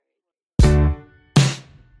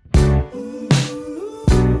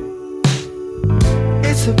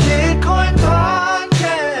It's a Bitcoin podcast.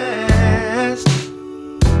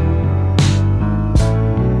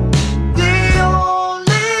 The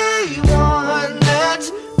only one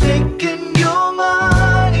that's making your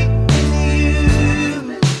money is you.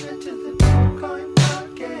 Listen to the Bitcoin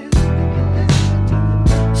podcast.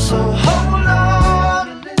 So hold on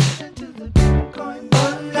and listen to the Bitcoin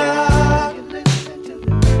podcast. Listen to the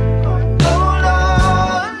Bitcoin. Hold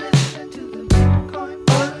on, listen to the Bitcoin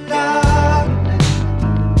podcast.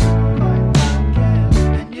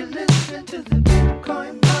 And you listen to the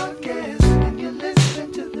Bitcoin podcast. And you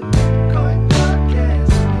listen to the Bitcoin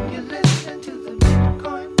podcast. And you listen to the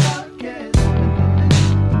Bitcoin podcast.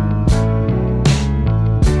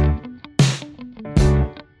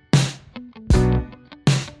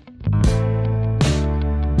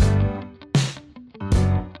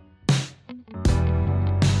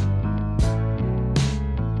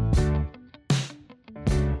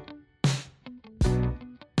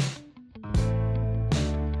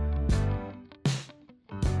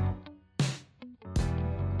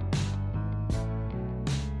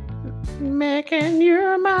 Making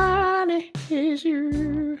your money is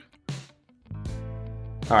you.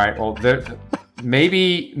 All right. Well,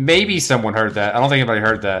 maybe someone heard that. I don't think anybody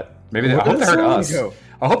heard that. Maybe I hope they heard us.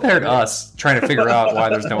 I hope they heard us trying to figure out why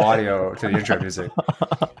there's no audio to the intro music.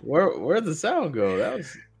 Where'd the sound go?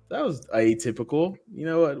 That was atypical. You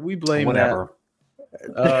know what? We blame Whatever.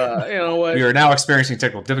 that. You know what? We are now experiencing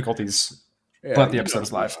technical difficulties, but the episode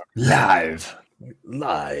is live.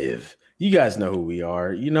 Live. You guys know who we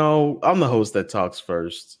are. You know, I'm the host that talks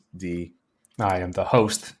first, D. I am the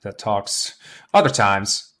host that talks other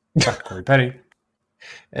times, Dr. Corey Petty.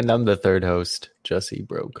 And I'm the third host, Jesse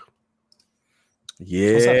Broke.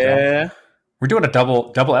 Yeah. We're doing a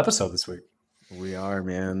double episode this week. We are,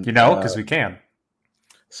 man. You know, because we can.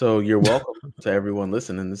 So you're welcome to everyone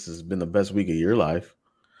listening. This has been the best week of your life.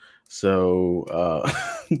 So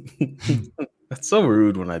that's so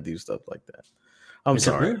rude when I do stuff like that. I'm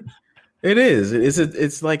sorry. It is.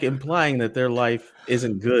 It's like implying that their life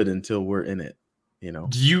isn't good until we're in it. You know.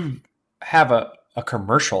 Do you have a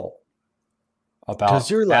commercial about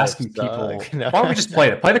asking people? No. Why don't we just play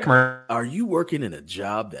it? Play the commercial. Are you working in a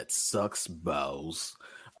job that sucks balls?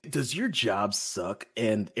 Does your job suck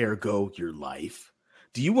and ergo your life?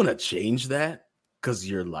 Do you want to change that because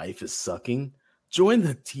your life is sucking? Join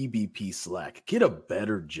the TBP Slack. Get a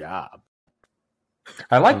better job.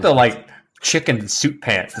 I like the chicken suit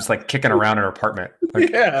pants just kicking around in her apartment.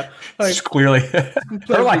 Yeah. Just clearly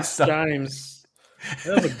her life times.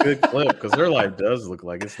 That's a good clip because her life does look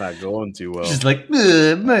like it's not going too well. She's like,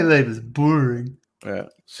 my life is boring. Yeah.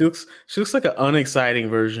 She looks like an unexciting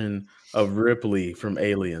version of Ripley from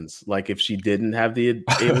Aliens. Like if she didn't have the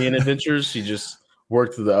alien adventures, she just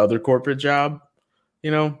worked the other corporate job. You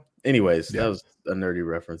know? Anyways, That was a nerdy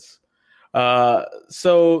reference.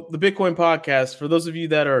 So the Bitcoin podcast, for those of you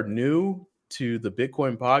that are new to the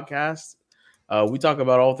Bitcoin podcast, we talk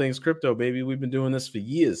about all things crypto, baby. We've been doing this for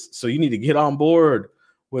years. So you need to get on board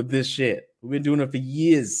with this shit. We've been doing it for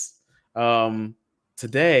years.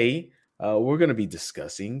 Today, we're going to be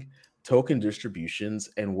discussing token distributions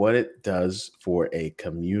and what it does for a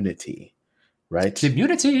community, right?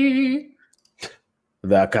 Community.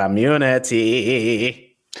 The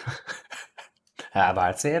community. How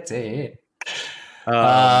about it?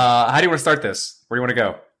 How do you want to start this? Where do you want to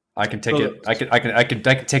go? I can take it. I can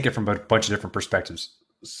take it from a bunch of different perspectives.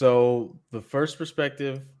 So the first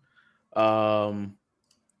perspective,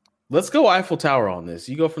 let's go Eiffel Tower on this.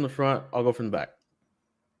 You go from the front, I'll go from the back.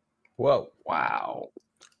 Whoa! Wow!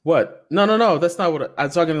 What? No. That's not what I'm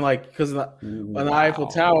talking because on an Eiffel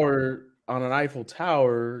Tower,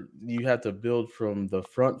 you have to build from the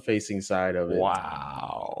front-facing side of it.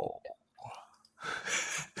 Wow!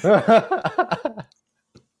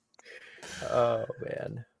 Oh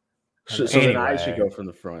man! So then I should go from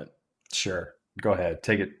the front. Sure. Go ahead.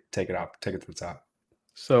 Take it up. Take it to the top.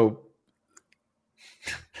 So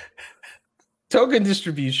token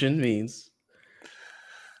distribution means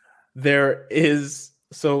there is.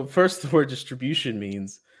 So first, the word distribution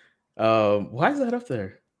means. Why is that up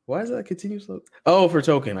there? Why is that continuous? Oh, for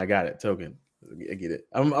token. I got it. Token. I get it.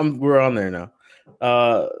 We're on there now.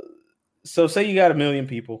 So say you got 1 million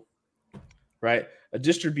people, right? A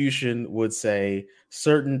distribution would say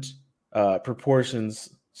certain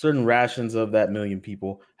proportions, certain rations of that 1 million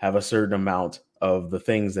people have a certain amount of the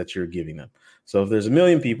things that you're giving them. So if there's 1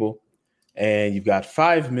 million people and you've got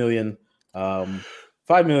 5 million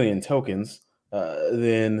tokens,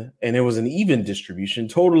 and it was an even distribution,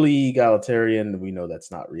 totally egalitarian. We know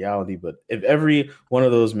that's not reality, but if every one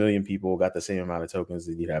of those million people got the same amount of tokens,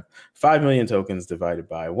 then you'd have 5 million tokens divided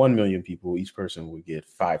by 1 million people. Each person would get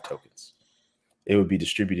 5 tokens. It would be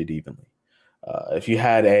distributed evenly. If you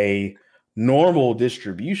had a normal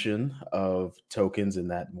distribution of tokens in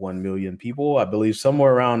that 1 million people, I believe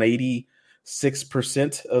somewhere around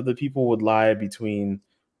 86% of the people would lie between,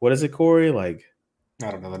 what is it, Corey? Like, I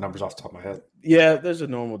don't know the numbers off the top of my head. Yeah, there's a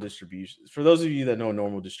normal distribution. For those of you that know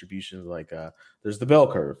normal distributions, like there's the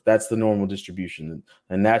bell curve. That's the normal distribution.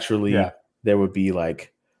 And naturally, there would be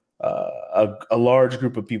like a large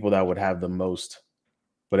group of people that would have the most,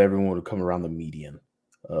 but everyone would come around the median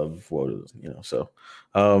of what is, so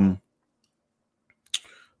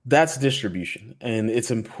that's distribution. And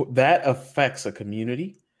it's that affects a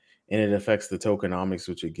community, and it affects the tokenomics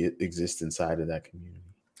which exist inside of that community.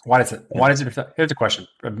 Why does it affect? Here's a question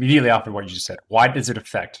immediately after what you just said. Why does it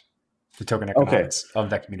affect the token economics of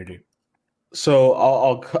that community? So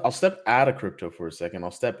I'll step out of crypto for a second. I'll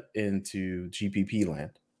step into GPP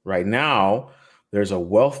land. Right now, there's a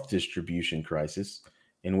wealth distribution crisis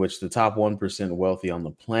in which the top 1% wealthy on the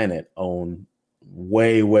planet own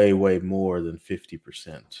way, way, way more than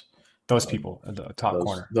 50%. Those people at the top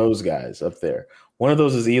corner. Those guys up there. One of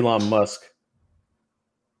those is Elon Musk.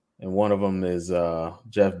 And one of them is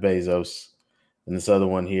Jeff Bezos. And this other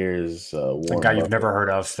one here is a guy you've never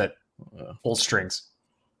heard of that pulls strings.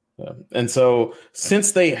 Yeah. And so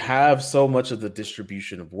since they have so much of the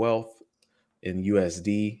distribution of wealth in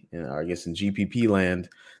USD, and I guess in GPP land,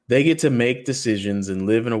 they get to make decisions and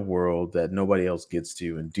live in a world that nobody else gets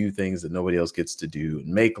to, and do things that nobody else gets to do,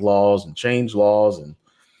 and make laws and change laws and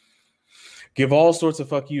give all sorts of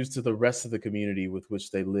fuck yous to the rest of the community with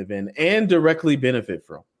which they live in and directly benefit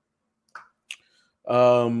from.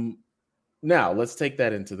 Now let's take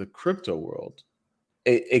that into the crypto world.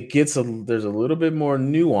 There's a little bit more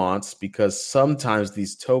nuance because sometimes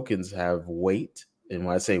these tokens have weight. And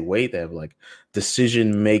when I say weight, they have like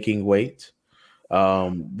decision-making weight.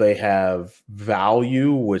 They have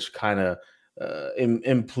value, which kind of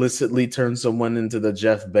implicitly turns someone into the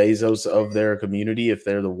Jeff Bezos of their community. If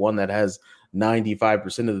they're the one that has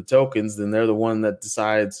 95% of the tokens, then they're the one that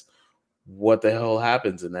decides what the hell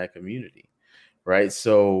happens in that community. Right.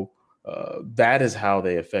 So that is how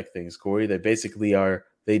they affect things, Corey. They basically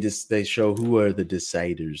they show who are the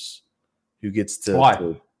deciders, who gets to.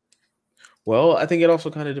 Why? Well, I think it also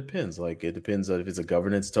kind of depends. Like it depends on if it's a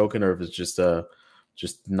governance token or if it's just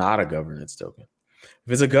not a governance token.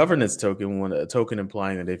 If it's a governance token, a token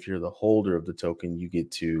implying that if you're the holder of the token, you get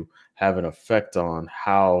to have an effect on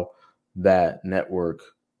how that network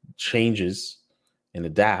changes and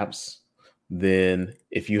adapts. Then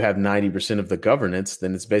if you have 90% of the governance,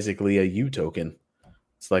 then it's basically a U token.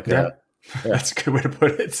 It's like that's a good way to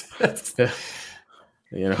put it.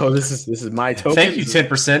 This is my token. Thank you,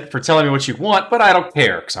 10%, for telling me what you want, but I don't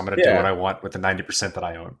care because I'm going to do what I want with the 90% that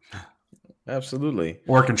I own. Absolutely.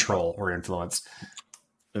 Or control or influence.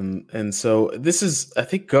 And so this is, I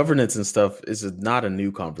think governance and stuff is not a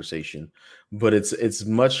new conversation, but it's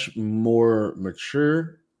much more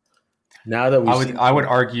mature now that I would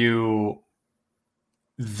argue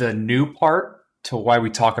the new part to why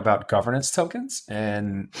we talk about governance tokens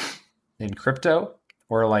and in crypto,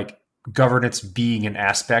 or like governance being an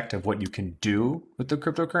aspect of what you can do with the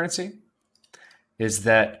cryptocurrency, is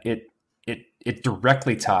that it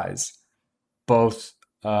directly ties both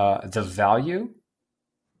the value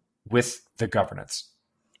with the governance,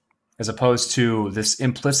 as opposed to this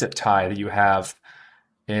implicit tie that you have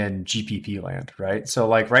in GPP land, right? So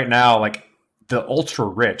like right now, like the ultra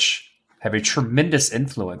rich have a tremendous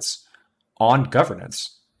influence on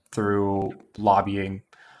governance through lobbying,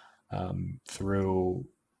 through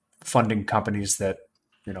funding companies that,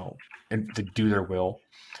 that do their will.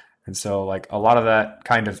 And so like a lot of that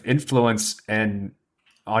kind of influence and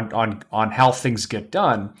on how things get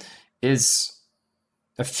done is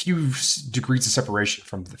a few degrees of separation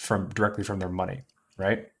from directly from their money,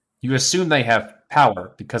 right? You assume they have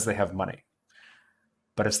power because they have money,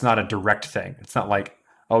 but it's not a direct thing. It's not like,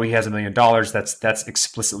 oh, he has $1 million. That's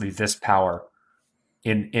explicitly this power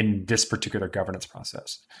in this particular governance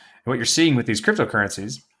process. And what you're seeing with these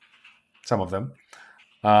cryptocurrencies, some of them,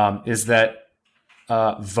 is that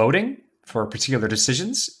voting for particular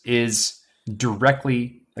decisions is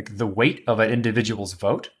directly, like the weight of an individual's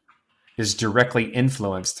vote is directly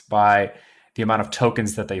influenced by the amount of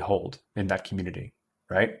tokens that they hold in that community,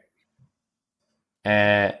 right?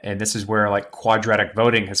 And this is where like quadratic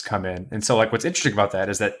voting has come in. And so like what's interesting about that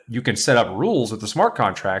is that you can set up rules with the smart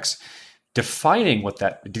contracts defining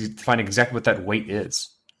exactly what that weight is,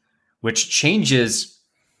 which changes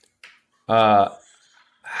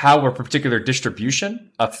how a particular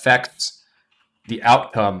distribution affects the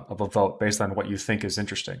outcome of a vote based on what you think is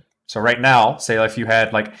interesting. So right now, say if you had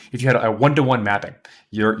a 1-to-1 mapping,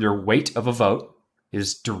 your weight of a vote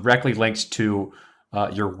is directly linked to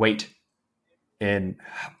your weight in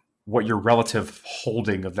what your relative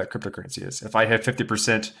holding of that cryptocurrency is. If I have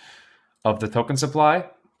 50% of the token supply,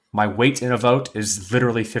 my weight in a vote is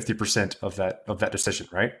literally 50% of that decision,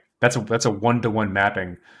 right? That's a 1-to-1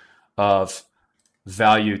 mapping of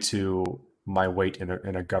value to my weight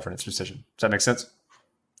in a governance decision. Does that make sense?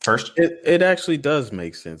 First, it actually does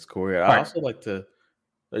make sense, Corey. I also like to.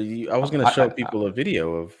 I was going to show people a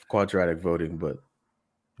video of quadratic voting, but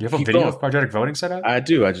you have a video of quadratic voting set up? I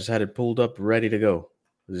do. I just had it pulled up, ready to go.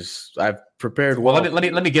 I've prepared. Well,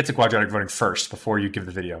 let me get to quadratic voting first before you give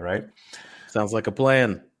the video. Right? Sounds like a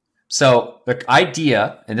plan. So the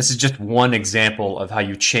idea, and this is just one example of how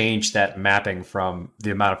you change that mapping from the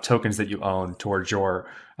amount of tokens that you own towards your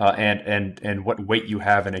and what weight you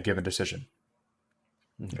have in a given decision.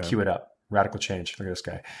 Okay. Cue it up. Radical change. Look at this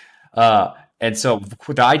guy. And so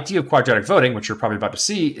the idea of quadratic voting, which you're probably about to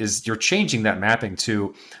see, is you're changing that mapping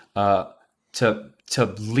to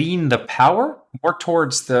lean the power more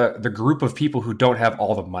towards the group of people who don't have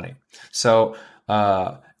all the money. So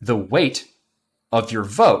the weight of your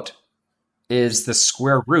vote is the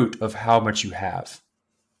square root of how much you have,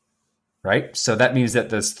 right? So that means that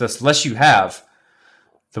the less you have,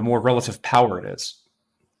 the more relative power it is.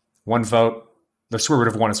 One vote, the square root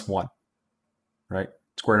of 1 is 1, right?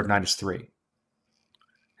 Square root of 9 is 3.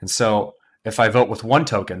 And so if I vote with 1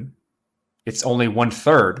 token, it's only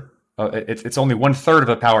 1/3. It's only 1/3 of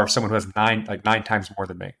the power of someone who has 9 times more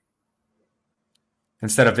than me.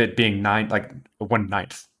 Instead of it being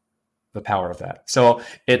 1/9 the power of that. So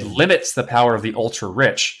it limits the power of the ultra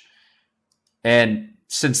rich. And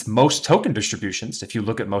since most token distributions, if you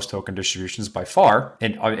look at most token distributions by far,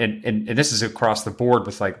 and this is across the board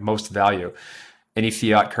with most value, any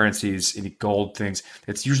fiat currencies, any gold things,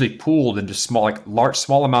 it's usually pooled into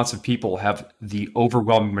small amounts of people have the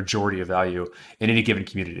overwhelming majority of value in any given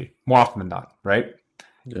community, more often than not, right?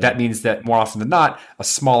 Yeah. That means that more often than not, a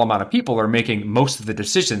small amount of people are making most of the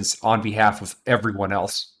decisions on behalf of everyone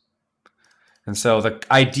else. And so the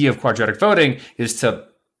idea of quadratic voting is to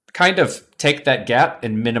kind of take that gap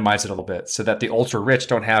and minimize it a little bit so that the ultra rich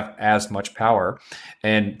don't have as much power,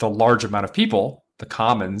 and the large amount of people, the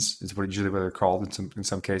commons is what they're called in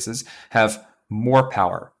some cases, have more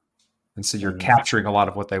power. And so you're capturing a lot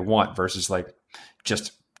of what they want versus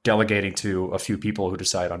just delegating to a few people who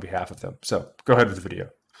decide on behalf of them. So go ahead with the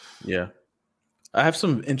video. Yeah. I have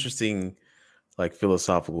some interesting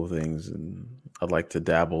philosophical things and I'd like to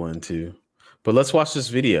dabble into. But let's watch this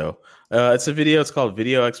video. It's a video. It's called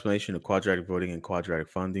Video Explanation of Quadratic Voting and Quadratic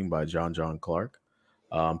Funding by John Clark.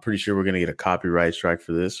 I'm pretty sure we're going to get a copyright strike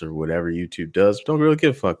for this or whatever YouTube does. Don't really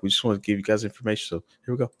give a fuck. We just want to give you guys information. So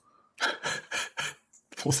here we go.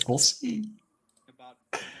 We'll see. About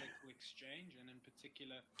political exchange and in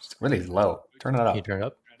particular, it's really low. Turn it up. Can you turn it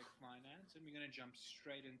up? Finance, and we're going to jump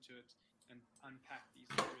straight into it and unpack these.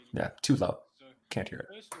 Yeah, too low. Can't hear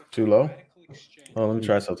it. Too low? Oh, let me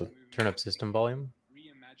try something. Turn up system volume.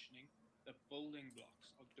 Reimagining the building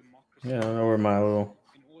blocks of democracy. Yeah, I don't know where my little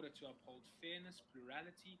in order to uphold fairness,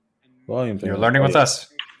 plurality, and volume thing. You're learning with us.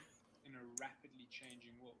 In a rapidly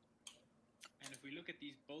changing world. And if we look at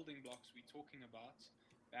these building blocks we're talking about,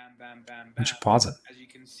 bam, bam, bam, bam. Pause it. As you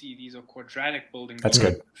can see, these are quadratic building blocks.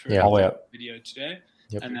 That's good. Yeah, all the way up. Video today,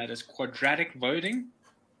 and that is quadratic voting.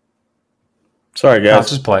 Sorry, guys.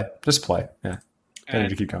 No, just play. Yeah. I need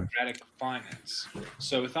to keep going. Quadratic finance.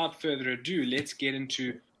 So without further ado, let's get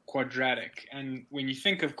into quadratic. And when you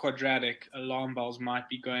think of quadratic, alarm bells might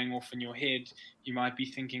be going off in your head. You might be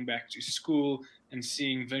thinking back to school and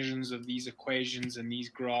seeing visions of these equations and these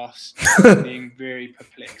graphs being very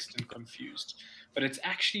perplexed and confused. But it's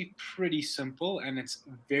actually pretty simple and it's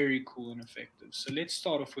very cool and effective. So let's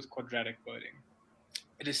start off with quadratic voting.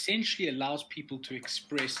 It essentially allows people to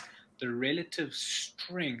express the relative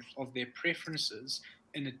strength of their preferences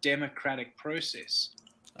in a democratic process.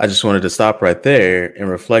 I just wanted to stop right there and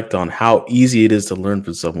reflect on how easy it is to learn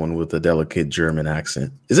from someone with a delicate German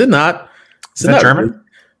accent. Is it not? Is that German?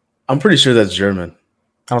 I'm pretty sure that's German.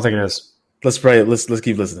 I don't think it is. Let's pray. Let's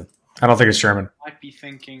keep listening. I don't think it's German. You might be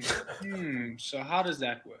thinking, so how does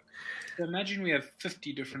that work? So imagine we have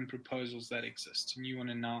 50 different proposals that exist, and you want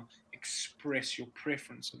to now express your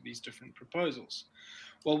preference of these different proposals.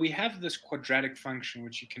 Well, we have this quadratic function,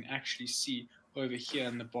 which you can actually see over here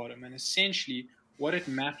in the bottom. And essentially, what it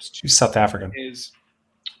maps to South African is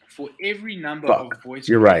For every number Fuck. of voice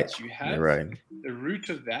You're credits right. you have, You're right. the root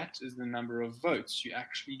of that is the number of votes you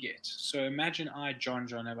actually get. So imagine I, John,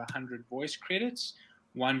 have 100 voice credits.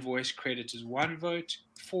 1 voice credit is 1 vote.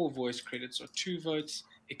 4 voice credits are 2 votes,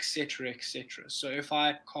 etc., etc. So if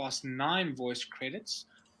I cast 9 voice credits,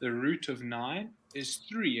 the root of 9 is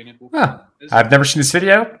 3, and it will. I've never seen this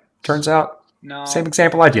video. Turns out, same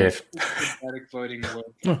example I gave. Quadratic voting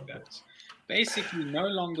works like that. Basically, no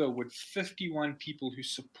longer would 51 people who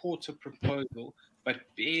support a proposal but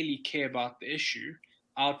barely care about the issue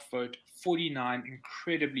outvote 49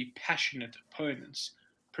 incredibly passionate opponents,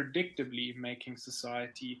 predictably making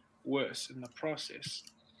society worse in the process.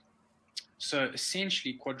 So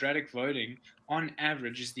essentially, quadratic voting, on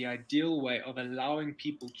average, is the ideal way of allowing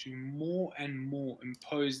people to more and more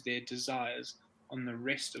impose their desires on the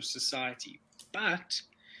rest of society, but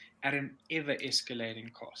at an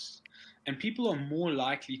ever-escalating cost. And people are more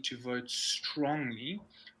likely to vote strongly,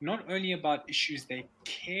 not only about issues they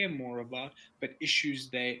care more about, but issues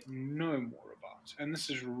they know more about. And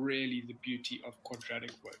this is really the beauty of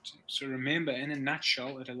quadratic voting. So remember, in a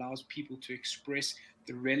nutshell, it allows people to express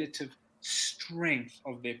the relative strength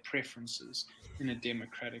of their preferences in a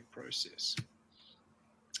democratic process.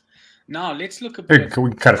 Now, let's look at we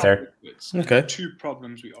can cut it there. Okay. 2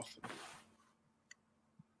 problems we offer.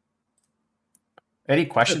 Any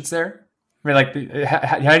questions there? I mean, like,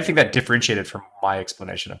 how do you think that differentiated from my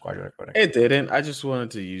explanation of quadratic voting? It didn't. I just wanted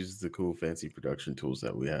to use the cool, fancy production tools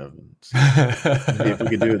that we have and see if we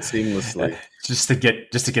could do it seamlessly. Just to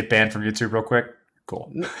get banned from YouTube real quick.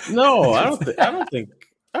 Cool. No, I don't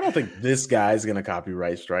think this guy's gonna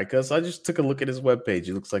copyright strike us. I just took a look at his webpage.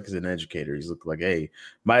 He looks like he's an educator. He's looking like, hey,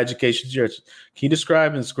 my education's yours. Can you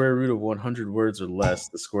describe in square root of 100 words or less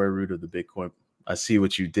the square root of the Bitcoin? I see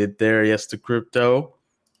what you did there, yes, to crypto.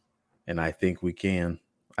 And I think we can.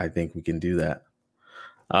 I think we can do that.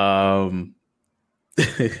 Do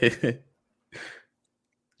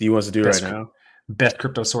you want to do it right now? Best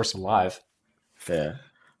crypto source alive. Yeah.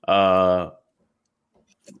 The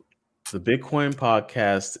Bitcoin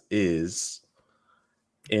podcast is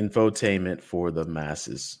infotainment for the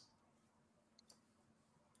masses.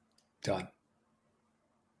 Done.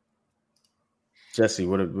 Jesse,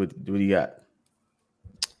 what do you got?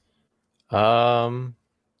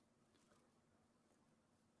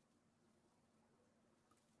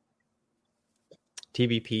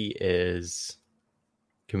 TBP is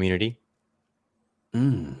community.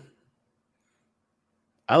 I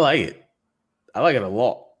like it. I like it a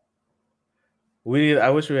lot. I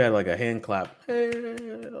wish we had like a hand clap.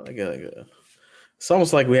 It's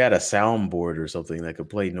almost like we had a soundboard or something that could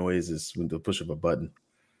play noises with the push of a button.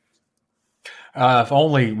 If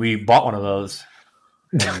only we bought one of those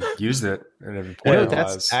and used it.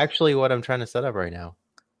 That's actually what I'm trying to set up right now.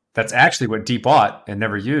 That's actually what D bought and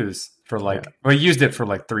never used for well, he used it for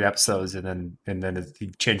like 3 episodes and then he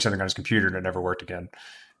changed something on his computer and it never worked again.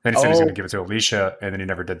 Then he said he was going to give it to Alicia and then he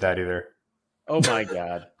never did that either. Oh my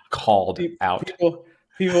God. Called out.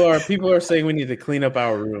 People are saying we need to clean up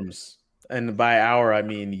our rooms. And by our, I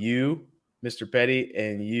mean you, Mr. Petty,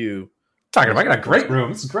 and you. Talking about, I got a great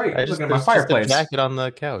room. This is great. I just look at my fireplace. Just a jacket on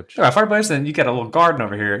the couch. My fireplace, and you got a little garden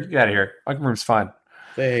over here. You out of here. My room's fine.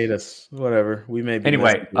 They hate us. Whatever. We may be.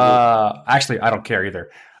 Anyway, actually, I don't care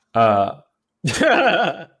either. But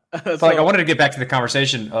like, I wanted to get back to the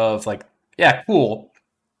conversation of like, yeah, cool.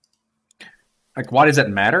 Like, why does that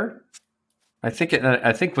matter? I think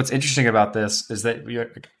what's interesting about this is that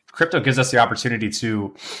crypto gives us the opportunity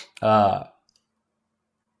to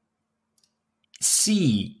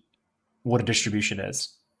see what a distribution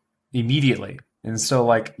is immediately. And so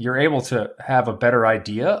like you're able to have a better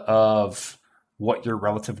idea of what your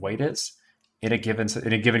relative weight is in a given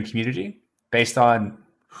community based on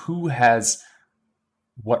who has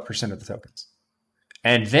what percent of the tokens.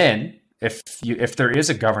 And then if there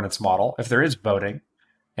is a governance model, if there is voting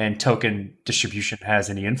and token distribution has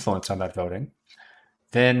any influence on that voting,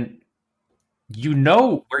 then you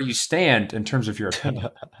know where you stand in terms of your opinion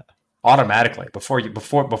automatically before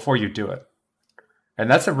you do it. And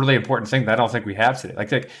that's a really important thing that I don't think we have today. Like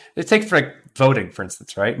take for like voting, for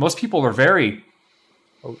instance, right? Most people are very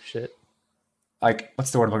like,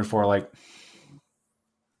 what's the word I'm looking for? Like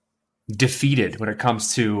defeated when it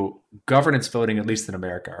comes to governance voting, at least in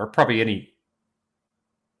America, or probably any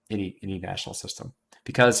national system.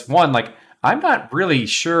 Because one, like I'm not really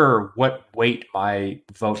sure what weight my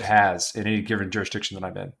vote has in any given jurisdiction that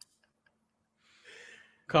I'm in.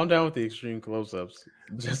 Calm down with the extreme close-ups.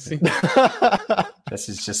 Jesse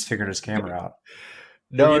is just figured his camera out.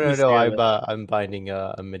 No. I'm binding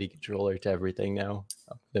a MIDI controller to everything now.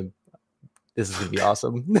 This is gonna be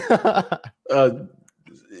awesome.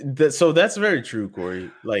 So that's very true,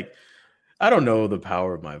 Corey. Like, I don't know the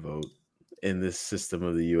power of my vote in this system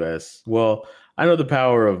of the U.S. Well, I know the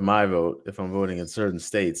power of my vote if I'm voting in certain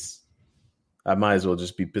states. I might as well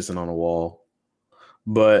just be pissing on a wall.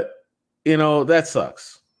 But, that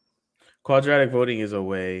sucks. Quadratic voting is a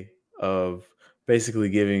way of basically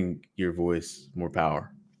giving your voice more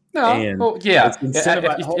power. No, and well, yeah.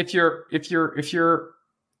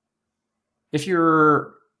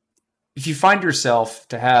 If you find yourself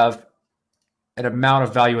to have an amount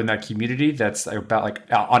of value in that community that's about like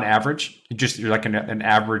on average, you're like an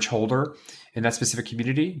average holder in that specific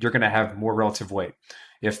community, you're going to have more relative weight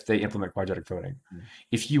if they implement quadratic voting. Mm.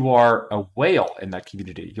 If you are a whale in that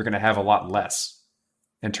community, you're going to have a lot less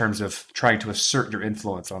in terms of trying to assert your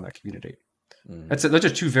influence on that community. Mm. Those are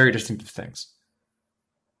two very distinctive things.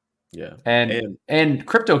 Yeah, and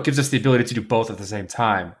crypto gives us the ability to do both at the same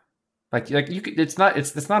time. It's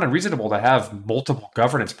not unreasonable to have multiple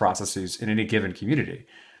governance processes in any given community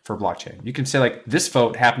for blockchain. You can say like this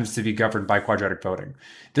vote happens to be governed by quadratic voting.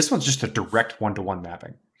 This one's just a direct one-to-one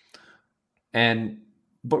mapping.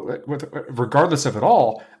 But regardless of it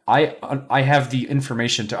all, I have the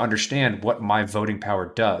information to understand what my voting power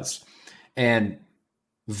does, and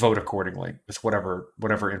vote accordingly with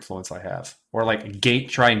whatever influence I have, or like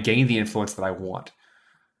try and gain the influence that I want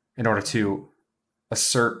in order to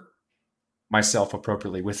assert myself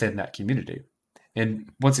appropriately within that community.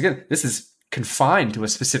 And once again, this is confined to a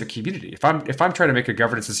specific community. If I'm trying to make a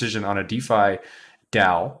governance decision on a DeFi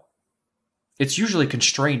DAO, it's usually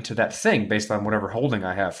constrained to that thing based on whatever holding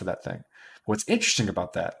I have for that thing. What's interesting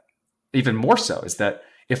about that, even more so, is that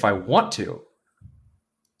if I want to,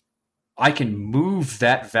 I can move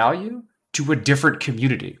that value to a different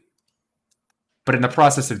community. But in the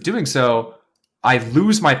process of doing so, I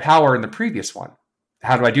lose my power in the previous one.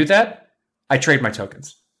 How do I do that? I trade my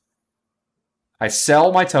tokens. I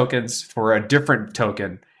sell my tokens for a different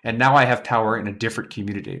token, and now I have power in a different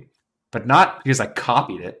community. But not because I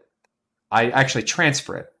copied it. I actually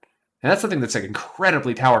transfer it. And that's something that's like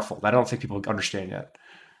incredibly powerful that I don't think people understand yet.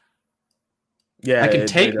 Yeah, I can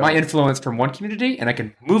take my influence from one community and I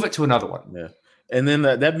can move it to another one. Yeah, and then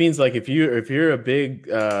that means like if you're a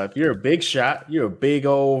big shot, you're a big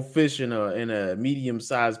old fish in a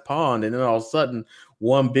medium-sized pond, and then all of a sudden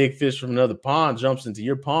one big fish from another pond jumps into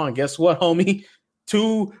your pond. Guess what, homie?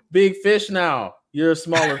 2 big fish now. You're a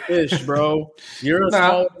smaller fish, bro. You're a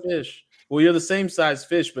smaller fish. Well, you're the same size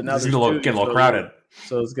fish, but now it's going to get a little crowded.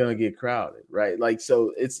 So it's going to get crowded, right? Like,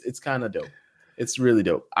 so it's kind of dope. It's really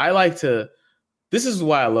dope. This is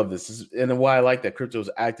why I love this, and why I like that crypto is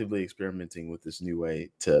actively experimenting with this new way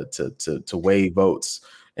to weigh votes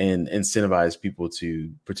and incentivize people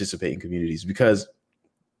to participate in communities. Because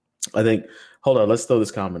I think, hold on, let's throw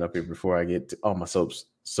this comment up here before I get to my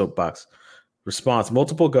soapbox. Response: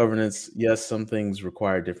 multiple governance. Yes, some things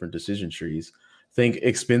require different decision trees. Think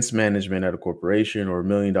expense management at a corporation or $1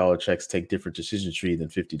 million checks take different decision tree than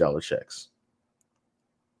 $50 checks.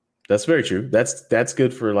 That's very true. That's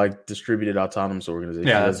good for like distributed autonomous organizations.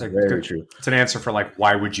 Yeah, that's very true. It's an answer for like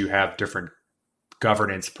why would you have different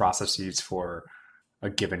governance processes for a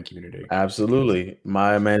given community? Absolutely.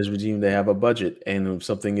 My management team, they have a budget, and if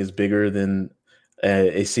something is bigger than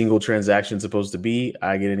a single transaction supposed to be,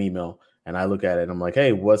 I get an email and I look at it and I'm like,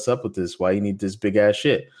 hey, what's up with this? Why you need this big ass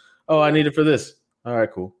shit? Oh, I need it for this. All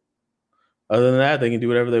right, cool. Other than that, they can do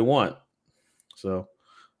whatever they want. So,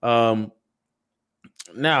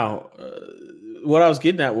 now, what I was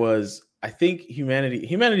getting at was, I think humanity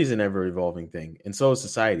is an ever evolving thing, and so is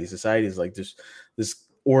society. Society is like this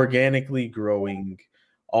organically growing,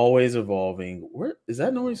 always evolving. Where is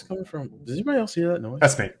that noise coming from? Does anybody else hear that noise?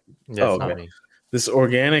 That's me. Yeah, it's not me. This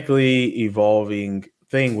organically evolving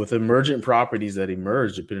thing with emergent properties that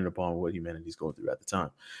emerge depending upon what humanity is going through at the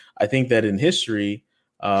time. I think that in history,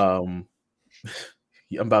 I'm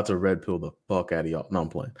about to red pill the fuck out of y'all. No, I'm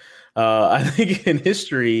playing. I think in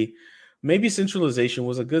history, maybe centralization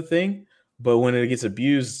was a good thing, but when it gets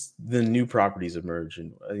abused, then new properties emerge.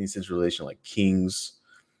 And I think centralization, like kings,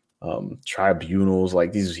 tribunals,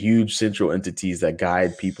 like these huge central entities that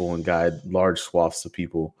guide people and guide large swaths of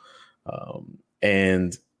people.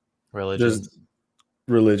 And religions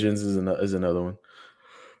is another one.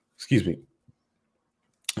 Excuse me.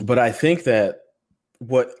 But I think that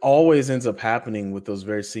what always ends up happening with those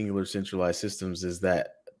very singular centralized systems is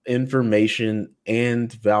that information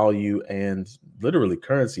and value and literally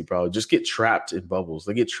currency probably just get trapped in bubbles.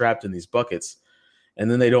 They get trapped in these buckets and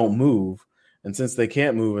then they don't move. And since they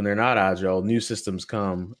can't move and they're not agile, new systems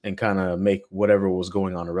come and kind of make whatever was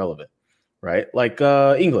going on irrelevant, right? Like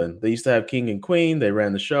England, they used to have king and queen. They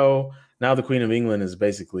ran the show. now the Queen of England is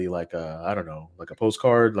basically like I don't know, like a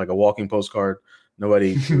postcard, like a walking postcard.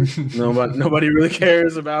 Nobody really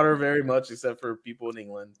cares about her very much except for people in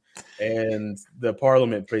England. And the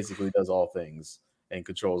Parliament basically does all things and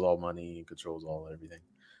controls all money and controls all everything.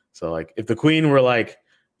 So like if the Queen were like,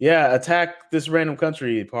 yeah, attack this random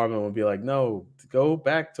country, Parliament would be like, no, go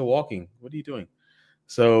back to walking. What are you doing?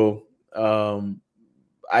 So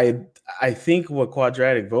I think what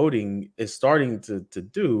quadratic voting is starting to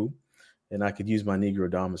do, and I could use my Negro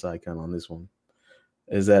Domus icon on this one,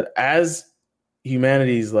 is that as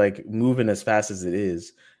humanity's like moving as fast as it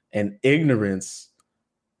is, and ignorance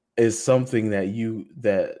is something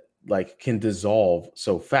that like can dissolve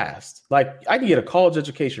so fast. Like I can get a college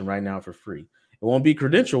education right now for free. It won't be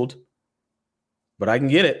credentialed, but I can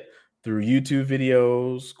get it through YouTube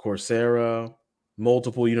videos, Coursera,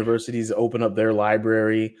 multiple universities open up their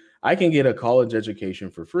library. I can get a college education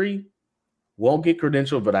for free. Won't get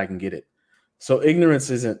credentialed, but I can get it. So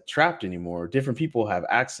ignorance isn't trapped anymore. Different people have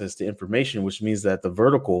access to information, which means that the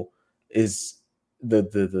vertical is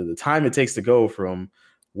the time it takes to go from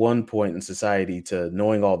one point in society to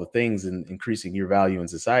knowing all the things and increasing your value in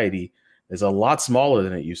society is a lot smaller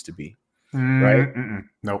than it used to be. Right?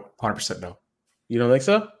 Nope. 100% no. You don't think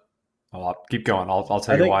so? I'll keep going. I'll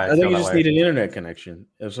tell you why. I think you just need an internet connection.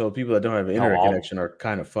 And so people that don't have an internet connection are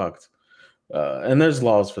kind of fucked. And there's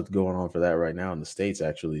laws going on for that right now in the States,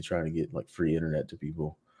 actually trying to get like free internet to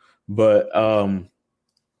people. But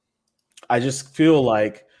I just feel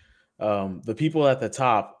like the people at the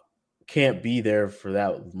top can't be there for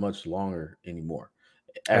that much longer anymore.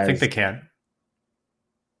 I think they can.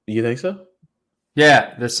 You think so?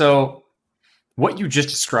 Yeah. So what you just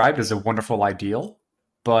described is a wonderful ideal,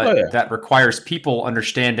 but that requires people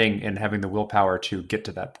understanding and having the willpower to get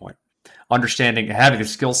to that point. Understanding and having the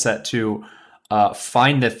skill set to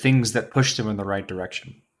find the things that push them in the right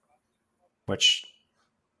direction, which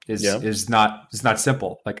is not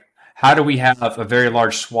simple. Like, how do we have a very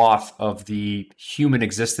large swath of the human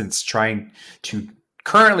existence trying to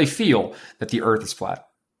currently feel that the Earth is flat?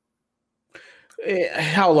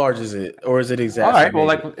 How large is it, or is it exactly? All right. Well,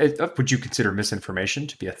 like, would you consider misinformation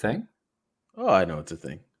to be a thing? Oh, I know it's a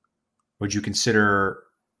thing. Would you consider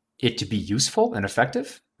it to be useful and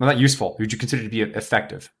effective? Well, not useful. Would you consider it to be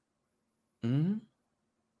effective? Mm-hmm.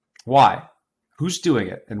 Why? Who's doing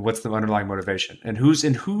it, and what's the underlying motivation? And who is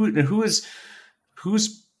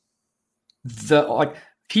the, like,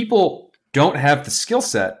 people don't have the skill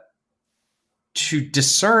set to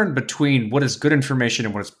discern between what is good information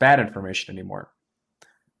and what is bad information anymore.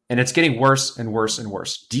 And it's getting worse and worse and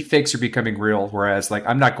worse. Deepfakes are becoming real, whereas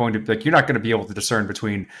you're not going to be able to discern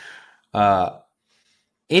between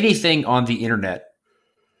anything on the internet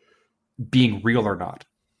being real or not.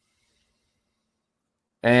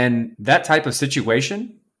 And that type of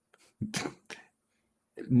situation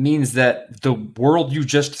means that the world you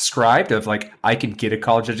just described of like, I can get a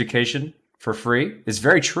college education for free is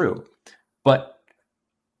very true. But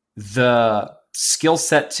the skill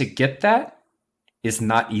set to get that is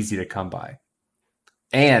not easy to come by.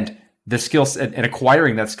 And the skill set and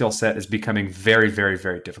acquiring that skill set is becoming very, very,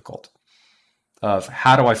 very difficult. Of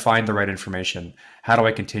how do I find the right information? How do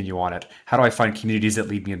I continue on it? How do I find communities that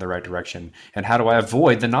lead me in the right direction? And how do I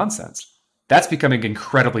avoid the nonsense? That's becoming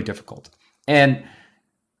incredibly difficult. And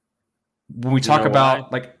when we talk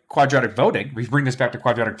about like quadratic voting, we bring this back to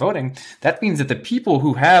quadratic voting. That means that the people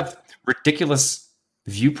who have ridiculous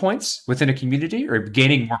viewpoints within a community are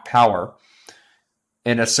gaining more power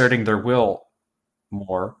and asserting their will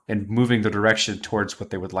more and moving the direction towards what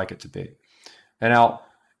they would like it to be. And now,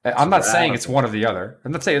 I'm not saying it's one or the other.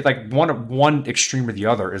 I'm not saying like one extreme or the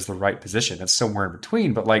other is the right position. It's somewhere in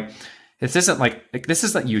between. But like, this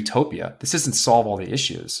isn't utopia. This doesn't solve all the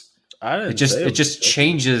issues. It just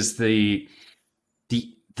changes the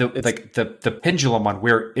pendulum on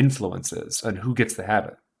where influence is and who gets to have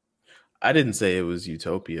it. I didn't say it was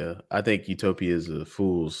utopia. I think utopia is a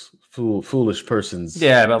foolish person's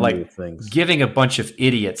but like things. Giving a bunch of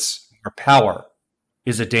idiots more power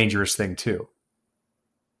is a dangerous thing too.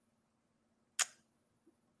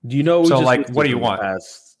 Do you know? So like, what do you want?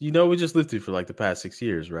 We just lived through for like the past 6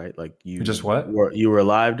 years, right? Like you just what? You were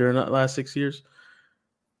alive during the last 6 years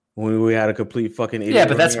when we had a complete fucking idiot. Yeah,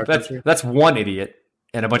 but that's one idiot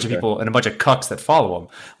and a bunch of people and a bunch of cucks that follow him.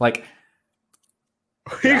 Like,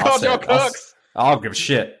 he called y'all cucks. I'll give a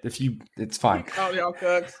shit if you. It's fine. He called y'all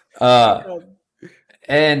cucks.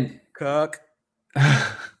 And cuck.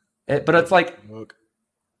 But it's like.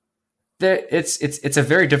 It's a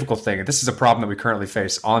very difficult thing. And this is a problem that we currently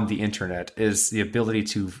face on the internet is the ability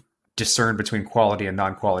to discern between quality and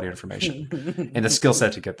non-quality information and the skill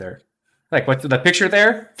set to get there. Like what the picture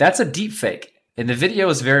there, that's a deep fake. And the video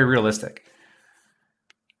is very realistic.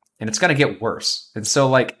 And it's going to get worse. And so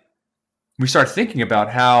like we start thinking about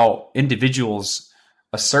how individuals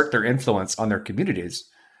assert their influence on their communities.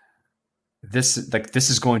 This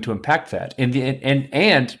is going to impact that. And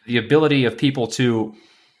the ability of people to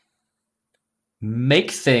make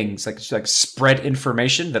things like spread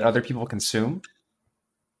information that other people consume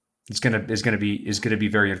is going to be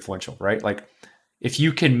very influential, right? Like if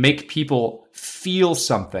you can make people feel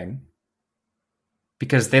something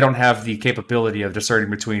because they don't have the capability of discerning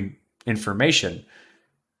between information,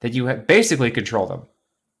 that you basically control them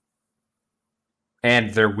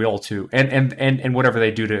and their will to, and whatever they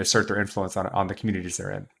do to assert their influence on the communities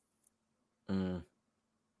they're in. Mm.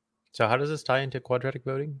 So how does this tie into quadratic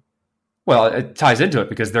voting? Well, it ties into it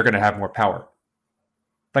because they're going to have more power.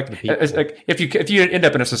 Like if you end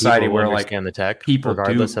up in a society where like the tech, people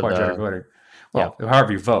do quadratic voting, well,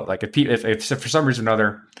 however you vote, like if for some reason or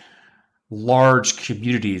another, large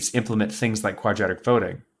communities implement things like quadratic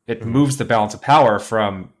voting, it moves the balance of power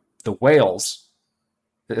from the whales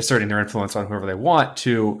asserting their influence on whoever they want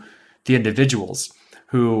to the individuals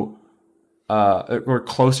who are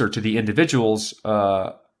closer to the individuals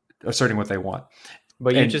asserting what they want.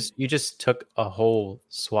 But you just took a whole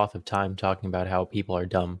swath of time talking about how people are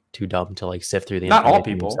too dumb to like sift through the not information all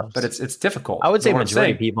people, themselves. but it's difficult. I would say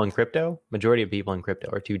majority of people in crypto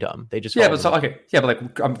are too dumb. They just but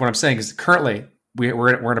like what I'm saying is currently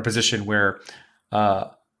we're in a position where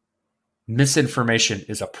misinformation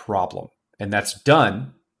is a problem, and that's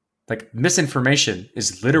done. Like misinformation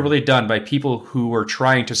is literally done by people who are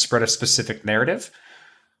trying to spread a specific narrative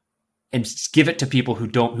and give it to people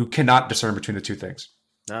who cannot discern between the two things.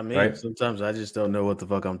 Not me. Right? Sometimes I just don't know what the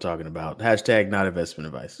fuck I'm talking about. Hashtag not investment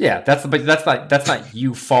advice. Yeah, that's not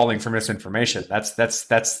you falling for misinformation.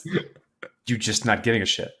 That's you just not giving a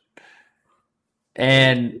shit.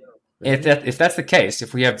 And if that's the case,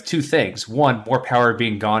 if we have two things, one, more power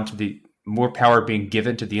being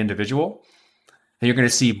given to the individual, then you're going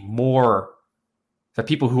to see more the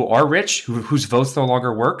people who are rich, whose votes no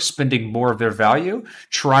longer work, spending more of their value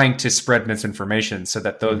trying to spread misinformation so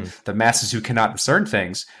that the masses who cannot discern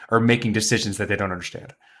things are making decisions that they don't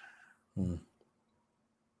understand.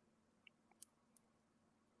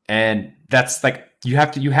 And that's like you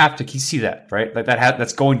have to see that, right? Like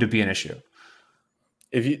that's going to be an issue.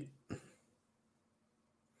 I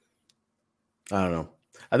don't know.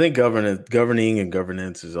 I think governing and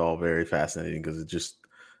governance is all very fascinating because it just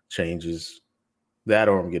changes. That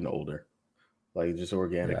or I'm getting older. Like it just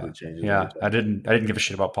organically changes. Yeah, I didn't give a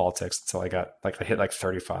shit about politics until I hit like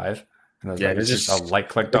 35. And I was it's just a light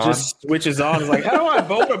clicked on. It just switches on. It's like, how do I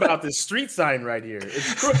vote about this street sign right here?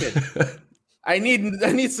 It's crooked. I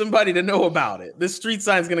need somebody to know about it. This street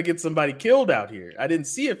sign is gonna get somebody killed out here. I didn't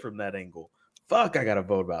see it from that angle. Fuck, I gotta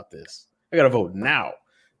vote about this. I gotta vote now.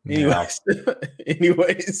 Anyways,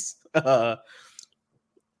 I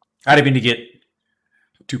didn't mean to get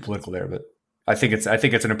too political there, but I think it's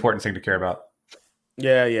an important thing to care about.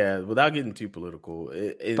 Yeah. Without getting too political,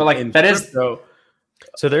 but like that crypto,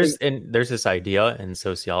 so there's this idea in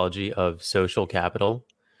sociology of social capital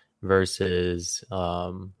versus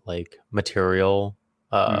like material,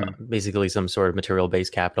 basically some sort of material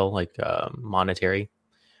based capital, like monetary.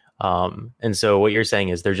 And so what you're saying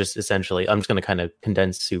is they're just essentially, I'm just going to kind of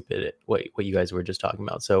condense soup it, what you guys were just talking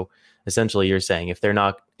about. So essentially you're saying if they're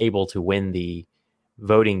not able to win the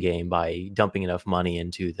voting game by dumping enough money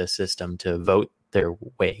into the system to vote their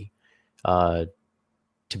way to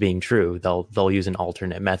being true, they'll use an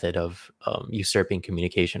alternate method of usurping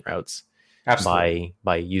communication routes. Absolutely.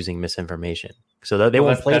 by using misinformation. So they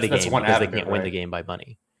won't play the game because they can't win the game by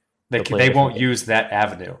money. They won't use that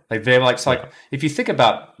avenue. Like like if you think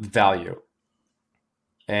about value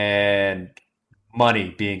and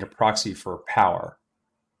money being a proxy for power,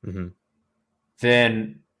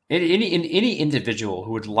 then any individual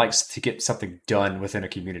who would like to get something done within a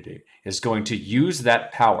community is going to use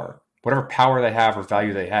that power, whatever power they have or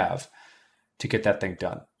value they have, to get that thing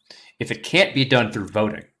done. If it can't be done through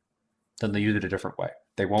voting, then they use it a different way.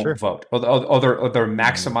 They won't vote. Or they'll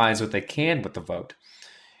maximize what they can with the vote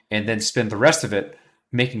and then spend the rest of it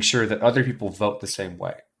making sure that other people vote the same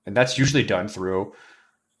way. And that's usually done through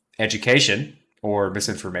education or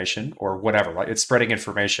misinformation or whatever. Like it's spreading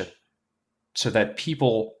information so that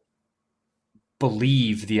people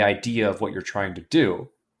believe the idea of what you're trying to do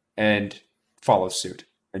and follow suit.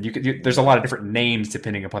 And there's a lot of different names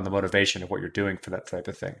depending upon the motivation of what you're doing for that type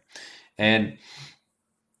of thing.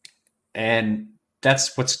 And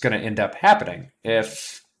that's what's going to end up happening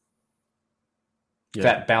if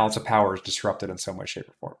that balance of power is disrupted in some way, shape,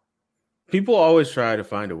 or form. People always try to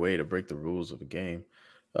find a way to break the rules of a game.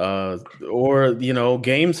 Or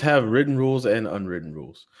games have written rules and unwritten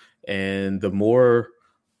rules. And the more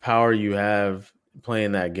power you have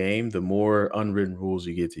playing that game, the more unwritten rules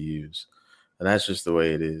you get to use. And that's just the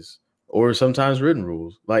way it is. Or sometimes written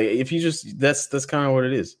rules. Like if you just that's kind of what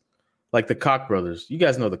it is. Like the Koch brothers. You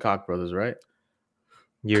guys know the Koch brothers, right?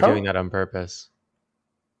 You're doing that on purpose.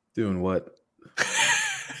 Doing what?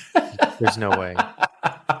 There's no way.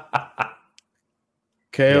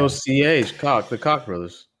 Koch, Koch, the Koch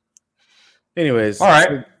brothers. Anyways, all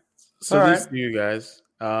right. So these two guys,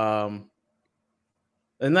 and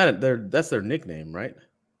that's their nickname, right?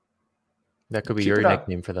 That could be your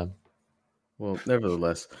nickname for them. Well,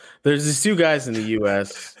 nevertheless, there's these two guys in the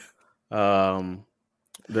U.S.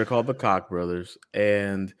 They're called the Koch brothers,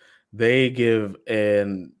 and they give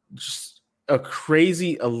just a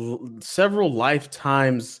crazy several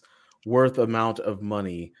lifetimes worth amount of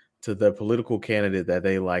money to the political candidate that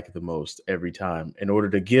they like the most every time in order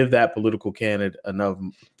to give that political candidate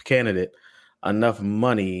enough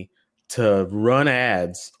money to run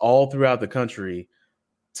ads all throughout the country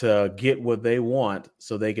to get what they want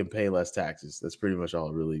so they can pay less taxes. That's pretty much all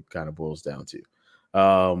it really kind of boils down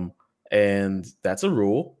to. And that's a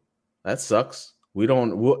rule. That sucks.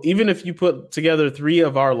 Even if you put together 3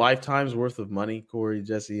 of our lifetimes worth of money, Corey,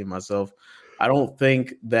 Jesse, and myself, I don't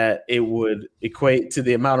think that it would equate to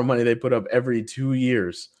the amount of money they put up every 2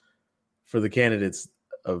 years for the candidates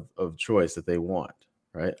of choice that they want,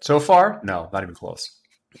 right? So far, no, not even close.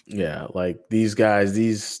 Yeah, like these guys,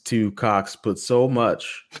 these two Kochs put so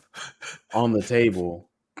much on the table.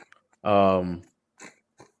 I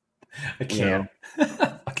can't.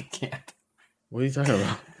 I can't. What are you talking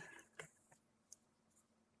about?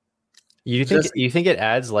 You think it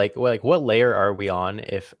adds like what layer are we on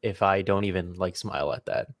if I don't even like smile at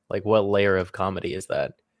that? Like what layer of comedy is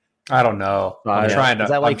that? I don't know. I'm trying to.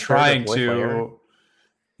 Is that like I'm trying to. layer?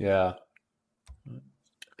 Yeah.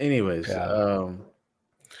 Anyways, Yeah.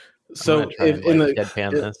 So if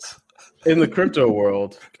in the crypto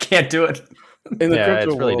world, can't do it. In the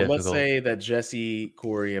crypto really world, difficult. let's say that Jesse,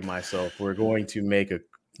 Corey, and myself we're going to make a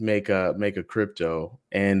crypto,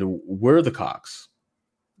 and we're the Kochs.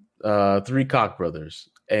 3 Koch brothers,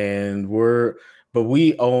 and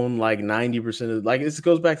we own like 90% of, like, this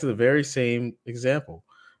goes back to the very same example.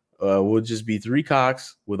 We'll just be 3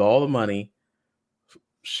 Kochs with all the money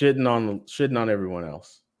shitting on everyone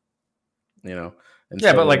else, And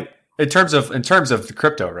yeah, but like in terms of the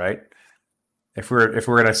crypto, right? If we're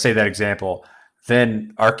gonna say that example,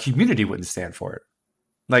 then our community wouldn't stand for it.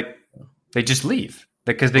 Like they just leave.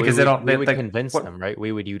 Because they don't. We would convince them, right?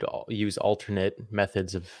 We would use alternate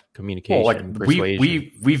methods of communication. Well, like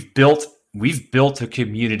persuasion. we've built a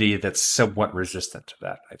community that's somewhat resistant to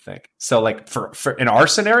that. I think so. Like for in our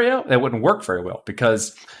scenario, that wouldn't work very well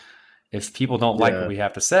because if people don't like what we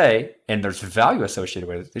have to say and there's value associated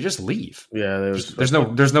with it, they just leave. Yeah, there's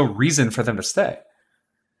no reason for them to stay.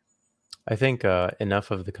 I think enough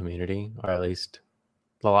of the community, or at least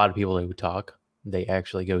a lot of people who talk, they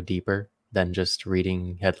actually go deeper than just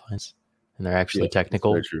reading headlines, and they're actually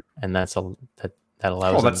technical, and that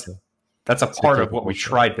allows them to. That's a part of what we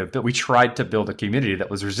tried to build. We tried to build a community that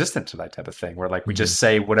was resistant to that type of thing, where like we just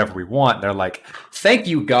say whatever we want. And they're like, "Thank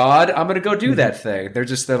you, God, I'm going to go do that thing."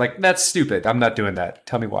 They're like, "That's stupid. I'm not doing that.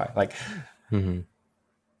 Tell me why." Like,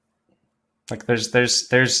 like there's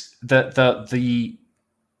the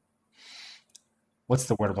what's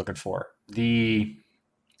the word I'm looking for? The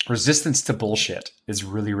resistance to bullshit is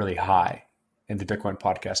really, really high in the Bitcoin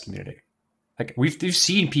podcast community. Like we've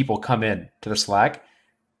seen people come in to the Slack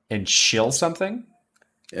and shill something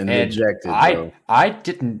and reject it. I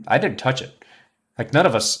didn't touch it. Like none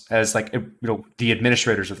of us as like, the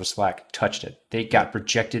administrators of the Slack touched it. They got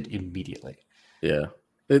rejected immediately. Yeah.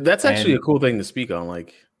 That's actually a cool thing to speak on.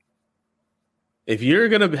 Like if you're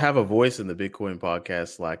going to have a voice in the Bitcoin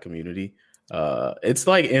podcast Slack community, it's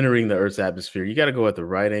like entering the Earth's atmosphere. You got to go at the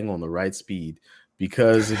right angle and the right speed,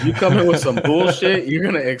 because if you come in with some bullshit, you're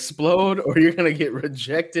going to explode or you're going to get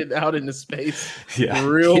rejected out into space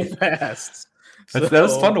real fast. That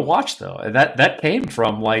was fun to watch, though. And that came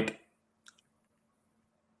from, like,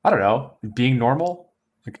 I don't know, being normal,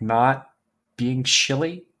 like not being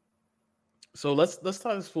chilly. So let's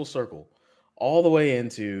tie this full circle all the way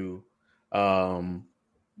into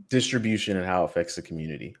distribution and how it affects the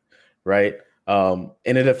community. Right. And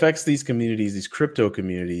it affects these communities, these crypto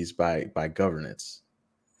communities by governance.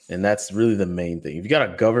 And that's really the main thing. If you got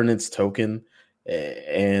a governance token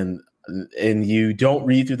and you don't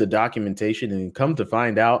read through the documentation and come to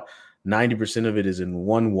find out 90% of it is in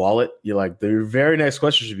one wallet, you're like, the very next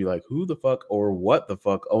question should be like, who the fuck or what the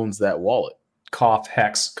fuck owns that wallet? Cough,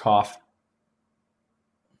 hex, cough.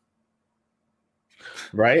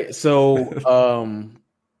 Right? So,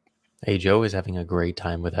 Hey, Joe is having a great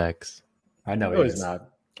time with Hex. I know no, he's not.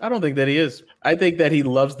 I don't think that he is. I think that he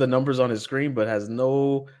loves the numbers on his screen, but has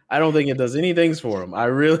no. I don't think it does any things for him. I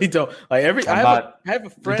really don't. Like I have a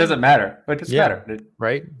friend. It doesn't matter. It doesn't matter.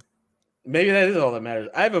 Right? Maybe that is all that matters.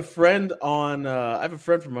 I have a friend from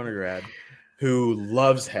undergrad who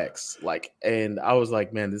loves Hex. Like, and I was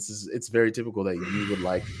like, man, it's very typical that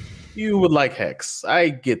you would like Hex. I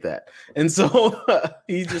get that. And so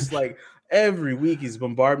he just like every week he's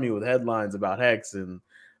bombarding me with headlines about Hex and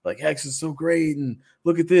like Hex is so great and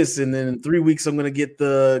look at this. And then in 3 weeks, I'm going to get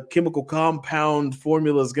the chemical compound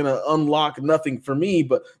formula is going to unlock nothing for me,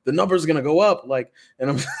 but the numbers are going to go up. Like, and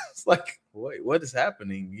I'm just like, wait, what is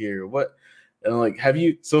happening here? What? And I'm like,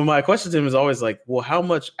 so my question to him is always like, well, how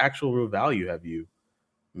much actual real value have you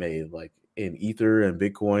made? Like in Ether and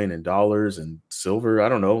Bitcoin and dollars and silver? I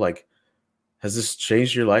don't know. Like, has this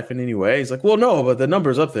changed your life in any way? He's like, well, no, but the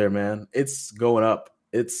number's up there, man. It's going up.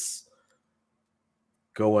 It's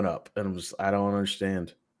going up. And I'm just, I don't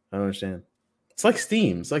understand. It's like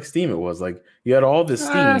Steam. It was like you had all this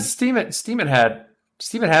Steam. Steam had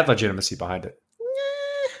legitimacy behind it.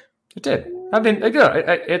 It did. I mean,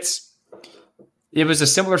 it was a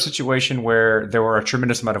similar situation where there were a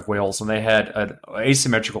tremendous amount of whales and they had an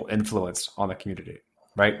asymmetrical influence on the community,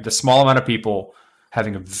 right? The small amount of people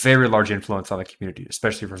having a very large influence on the community,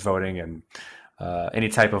 especially for voting and any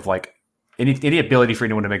type of like any ability for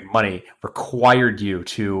anyone to make money required you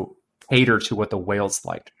to cater to what the whales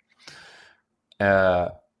liked.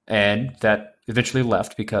 And that eventually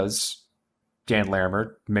left because Dan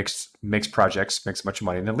Larimer makes projects, makes a bunch of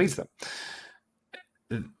money, and then leaves them.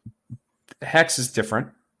 Hex is different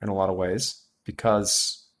in a lot of ways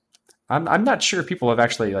because I'm not sure if people have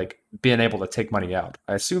actually like been able to take money out.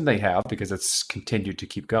 I assume they have because it's continued to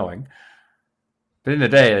keep going. But in the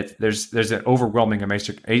day, there's an overwhelming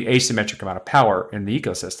asymmetric amount of power in the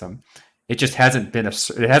ecosystem. It just hasn't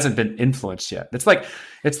been influenced yet. It's like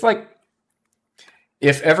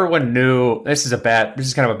if everyone knew, this is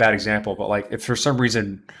kind of a bad example, but like if for some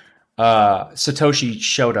reason Satoshi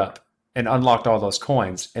showed up and unlocked all those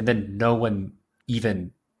coins and then no one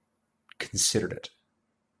even considered it.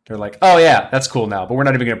 They're like, oh yeah, that's cool now, but we're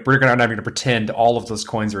not even going to pretend all of those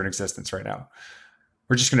coins are in existence right now.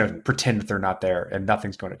 We're just going to pretend that they're not there and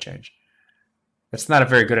nothing's going to change. It's not a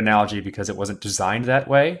very good analogy because it wasn't designed that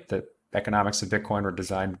way. The economics of Bitcoin were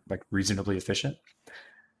designed like reasonably efficient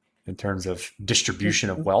in terms of distribution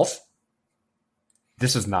of wealth.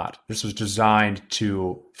 This is not. This was designed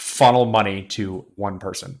to funnel money to one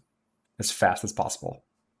person as fast as possible.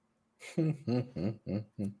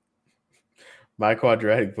 My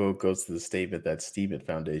quadratic vote goes to the statement that Steemit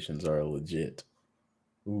foundations are legit.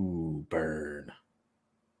 Ooh, burn.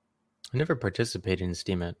 I never participated in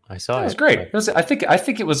Steemit. I saw it. It was great. I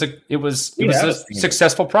think it was a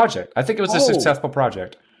successful project. I think it was a successful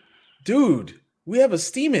project. Dude, we have a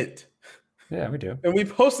Steemit. Yeah, we do. And we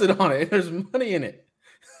posted on it. There's money in it.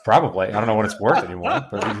 Probably. I don't know what it's worth anymore,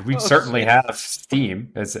 but we certainly have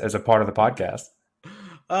Steam as a part of the podcast.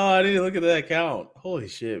 Oh, I need to look at that account. Holy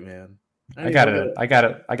shit, man. I got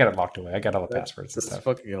it locked away. I got all the passwords and That's stuff.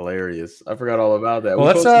 fucking hilarious. I forgot all about that. Well,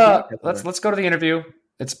 let's go to the interview.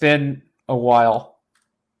 It's been a while.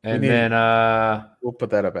 And then we'll put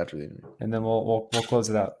that up after the interview. And then we'll close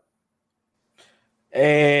it out.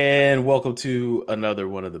 And welcome to another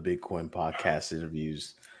one of the Bitcoin podcast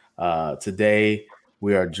interviews. Today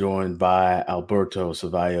we are joined by Alberto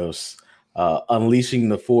Cevallos, unleashing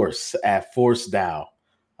the force at ForceDAO.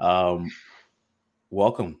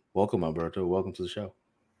 Welcome, Alberto. Welcome to the show.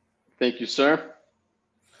 Thank you, sir.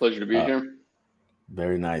 Pleasure to be here.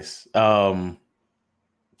 Very nice.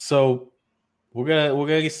 So we're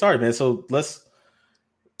gonna get started, man. So let's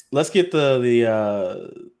get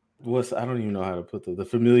the I don't even know how to put the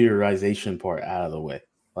familiarization part out of the way.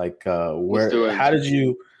 Like how'd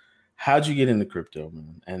you get into crypto,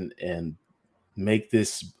 man, and make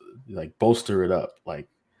this like bolster it up? Like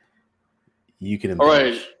you can embellish. All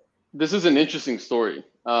right. This is an interesting story.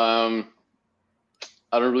 I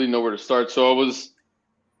don't really know where to start. So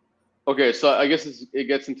so I guess it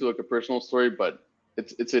gets into like a personal story, but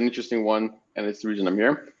it's an interesting one, and it's the reason I'm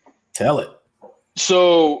here. Tell it.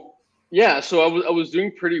 So yeah, so I was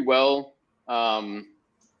doing pretty well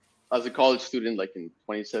as a college student, like in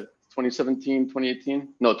 2017,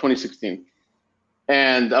 2018, no, 2016,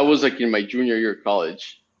 and I was like in my junior year of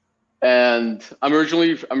college, And I'm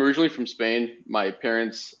originally from Spain. My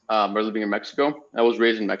parents are living in Mexico. I was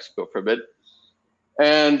raised in Mexico for a bit,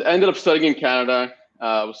 and I ended up studying in Canada.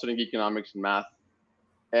 I was studying economics and math,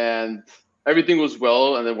 and everything was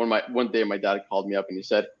well. And then one day my dad called me up and he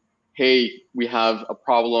said, "Hey, we have a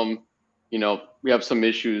problem. We have some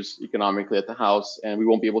issues economically at the house, and we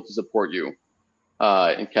won't be able to support you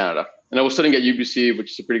in Canada." And I was studying at UBC,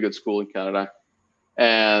 which is a pretty good school in Canada,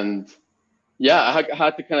 and yeah, I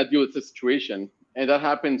had to kind of deal with the situation. And that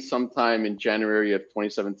happened sometime in January of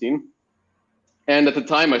 2017. And at the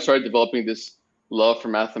time, I started developing this love for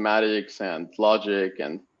mathematics and logic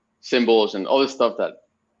and symbols and all this stuff that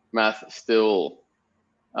math still,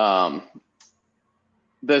 that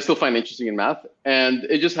I still find interesting in math. And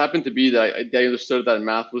it just happened to be that I understood that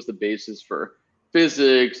math was the basis for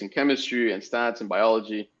physics and chemistry and stats and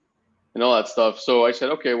biology and all that stuff. So I said,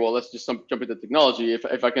 okay, well, let's just jump into technology.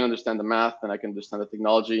 If I can understand the math, then I can understand the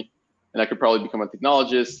technology, and I could probably become a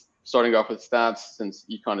technologist, starting off with stats since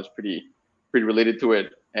econ is pretty related to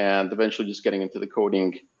it, and eventually just getting into the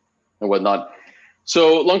coding and whatnot.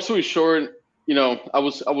 So long story short, I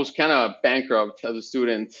was kind of bankrupt as a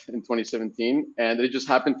student in 2017, and it just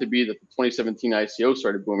happened to be that the 2017 ICO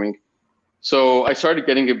started booming. So I started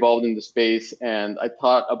getting involved in the space, and I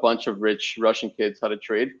taught a bunch of rich Russian kids how to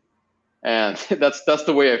trade. And that's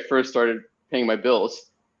the way I first started paying my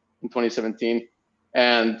bills in 2017.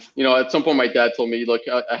 And at some point, my dad told me, "Look,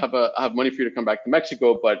 I have money for you to come back to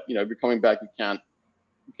Mexico, but if you're coming back, you can't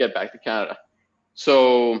get back to Canada."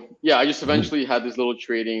 So yeah, I just eventually had this little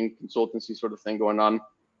trading consultancy sort of thing going on.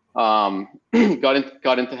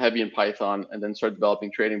 Got into heavy in Python, and then started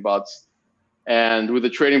developing trading bots. And with the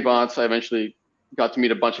trading bots, I eventually got to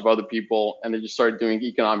meet a bunch of other people, and they just started doing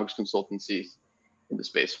economics consultancies in the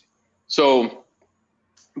space. So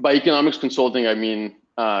by economics consulting, I mean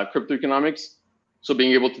crypto economics. So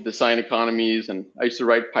being able to design economies, and I used to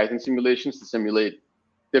write Python simulations to simulate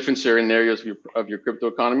different scenarios of your crypto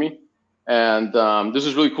economy. And this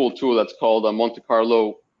is a really cool tool that's called a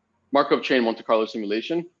Markov chain Monte Carlo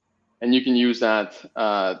simulation. And you can use that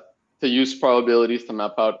to use probabilities to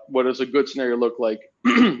map out what does a good scenario look like,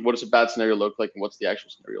 what does a bad scenario look like, and what's the actual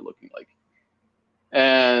scenario looking like.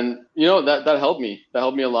 And that helped me. That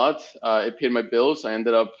helped me a lot. It paid my bills. I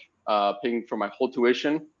ended up paying for my whole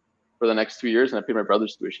tuition for the next 2 years, and I paid my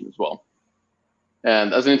brother's tuition as well.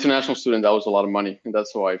 And as an international student, that was a lot of money, and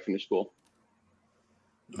that's how I finished school.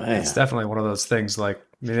 Man. It's definitely one of those things. Like,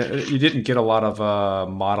 I mean, you didn't get a lot of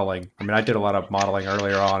modeling. I mean, I did a lot of modeling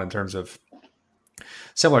earlier on in terms of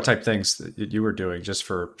similar type things that you were doing just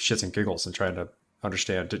for shits and giggles and trying to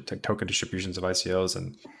understand token distributions of ICOs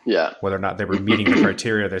and whether or not they were meeting the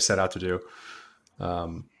criteria they set out to do.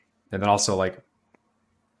 And then also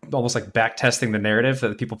almost like back testing the narrative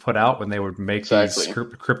that people put out when they would make these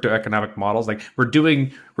crypto economic models. Like we're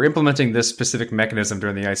implementing this specific mechanism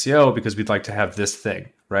during the ICO because we'd like to have this thing,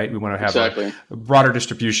 right? We want to have a broader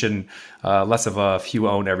distribution, less of a few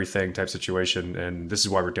own everything type situation. And this is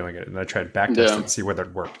why we're doing it. And I tried back test it and see whether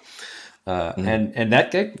it worked. And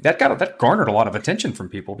that garnered a lot of attention from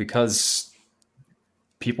people because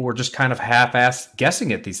people were just kind of half-assed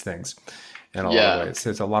guessing at these things in a lot of ways.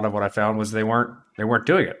 It's a lot of what I found was they weren't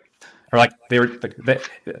doing it, or like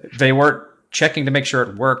they weren't checking to make sure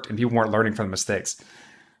it worked, and people weren't learning from the mistakes.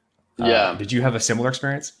 Did you have a similar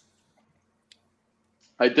experience?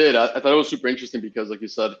 I did. I thought it was super interesting because, like you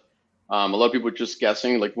said, a lot of people were just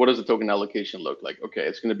guessing, like, what does the token allocation look like? Okay,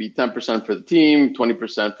 it's going to be 10% for the team,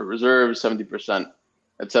 20% for reserves, 70%,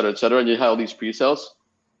 et cetera, et cetera. And you had all these pre-sales.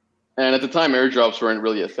 And at the time, airdrops weren't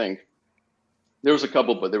really a thing. There was a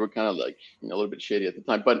couple, but they were kind of like, a little bit shady at the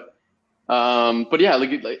time. But yeah,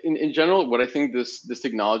 like in general, what I think this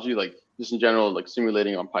technology, like just in general, like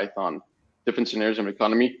simulating on Python, different scenarios of an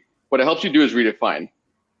economy, what it helps you do is redefine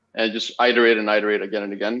and just iterate and iterate again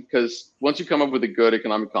and again. Because once you come up with a good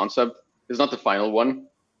economic concept, it's not the final one.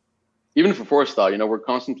 Even for ForceDAO, we're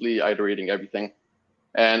constantly iterating everything.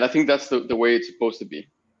 And I think that's the way it's supposed to be,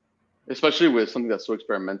 especially with something that's so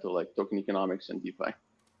experimental like token economics and DeFi.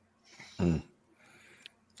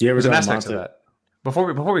 There's an aspect to that.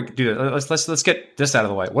 Before we do that, let's get this out of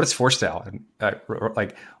the way. What is ForceDAO?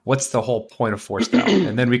 And what's the whole point of ForceDAO?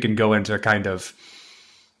 And then we can go into kind of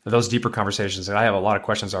those deeper conversations. And I have a lot of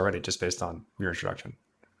questions already just based on your introduction.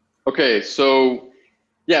 Okay, so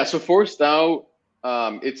ForceDAO,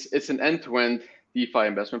 it's an end-to-end DeFi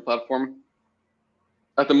investment platform.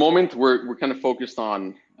 At the moment, we're kind of focused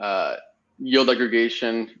on yield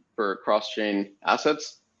aggregation for cross-chain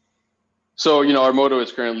assets. So, our motto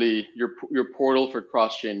is currently your portal for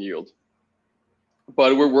cross-chain yield.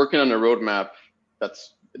 But we're working on a roadmap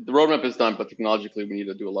that's the roadmap is done, but technologically we need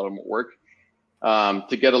to do a lot of more work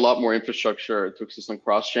to get a lot more infrastructure to exist on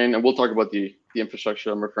cross-chain. And we'll talk about the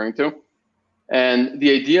infrastructure I'm referring to. And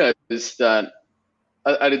the idea is that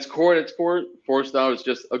at its core, ForceDAO is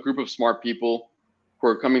just a group of smart people who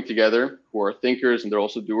are coming together, who are thinkers, and they're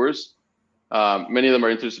also doers. Many of them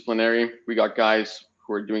are interdisciplinary. We got guys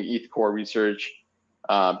who are doing ETH core research,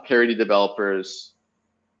 parity developers,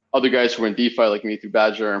 other guys who are in DeFi like me through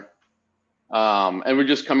Badger. And we're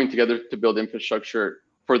just coming together to build infrastructure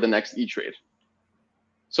for the next E-Trade.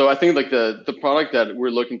 So I think like the product that we're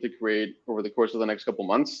looking to create over the course of the next couple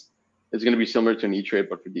months is going to be similar to an E-Trade,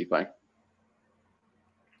 but for DeFi.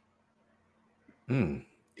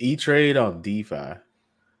 E-Trade on DeFi.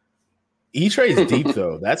 E-Trade's deep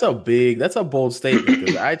though. That's a bold statement,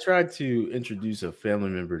 because I tried to introduce a family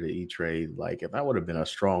member to E-Trade, like, and that would have been a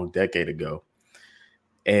strong decade ago.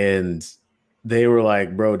 And they were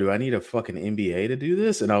like, bro, do I need a fucking MBA to do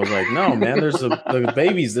this? And I was like, no, man, there's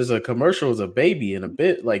a commercial as a baby in a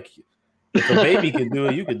bit. Like, if a baby can do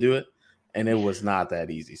it, you can do it. And it was not that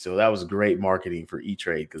easy. So that was great marketing for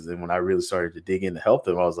E-Trade, because then when I really started to dig in to help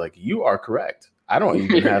them, I was like, you are correct. I don't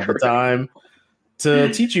even have the time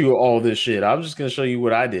to teach you all this shit. I'm just going to show you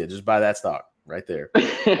what I did. Just buy that stock right there.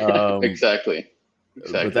 Exactly.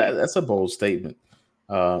 But that's a bold statement.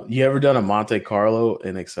 You ever done a Monte Carlo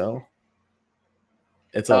in Excel?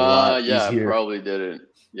 It's a lot easier. I probably did it.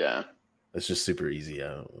 Yeah. It's just super easy.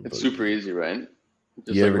 It's super easy, right?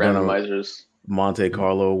 Just you like ever done randomizers. Monte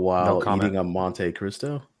Carlo while eating a Monte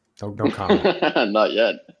Cristo? No comment. Not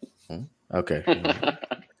yet. Okay.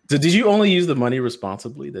 So did you only use the money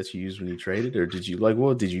responsibly that you used when you traded, or did you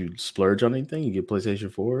did you splurge on anything? You get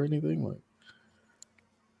PlayStation 4 or anything? Like,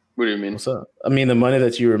 what do you mean? What's up? I mean, the money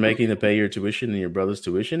that you were making to pay your tuition and your brother's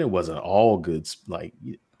tuition, it wasn't all good. Like,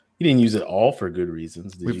 you didn't use it all for good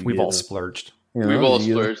reasons. We've all splurged. We've all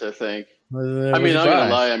splurged, I think. I mean, I'm not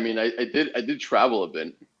gonna lie. I mean, I did travel a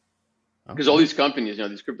bit, because all these companies,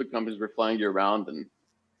 these crypto companies were flying you around, and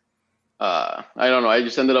I don't know. I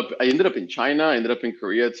ended up in China. I ended up in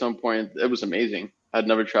Korea at some point. It was amazing. I'd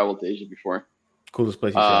never traveled to Asia before. Coolest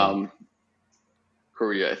place you traveled?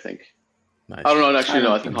 Korea, I think. Nice. I don't know. Actually,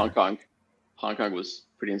 no. I think Hong Kong. Hong Kong was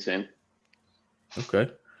pretty insane.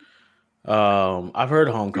 Okay. I've heard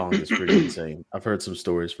Hong Kong is pretty insane. I've heard some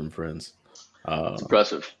stories from friends. It's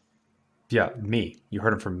impressive. Yeah, me. You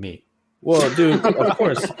heard them from me. Well, dude, of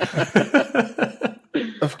course.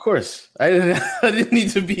 Of course. I didn't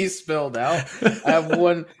need to be spelled out. I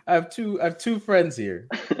have two friends here.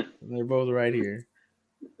 And they're both right here.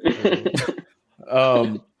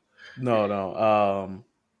 No.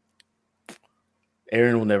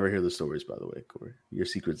 Aaron will never hear the stories, by the way, Corey. Your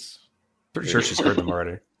secrets. Pretty sure she's heard them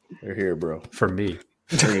already. They're here, bro. From me.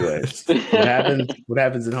 Anyways, what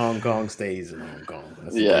happens in Hong Kong stays in Hong Kong.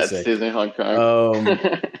 It stays in Hong Kong.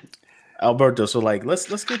 Alberto, so let's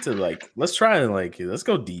get to let's try and let's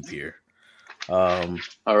go deep here. All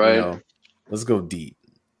right. Let's go deep.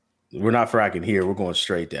 We're not fracking here. We're going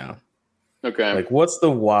straight down. Okay. What's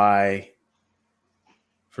the why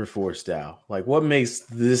for ForceDAO? What makes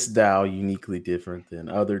this DAO uniquely different than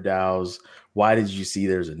other DAOs? Why did you see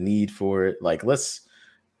there's a need for it? Let's,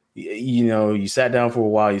 you sat down for a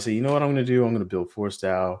while. You say, you know what I'm going to do? I'm going to build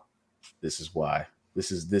ForceDAO. This is why.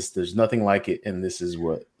 There's nothing like it, and this is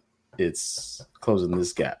what it's closing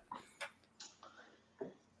this gap.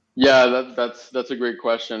 Yeah, that's a great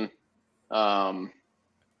question. I've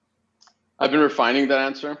been refining that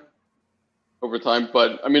answer over time,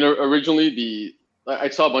 but I mean, originally I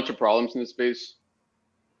saw a bunch of problems in this space.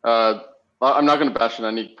 I'm not going to bash on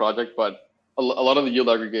any project, but a lot of the yield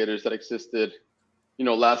aggregators that existed,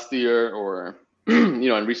 last year or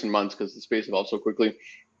in recent months, because the space evolved so quickly,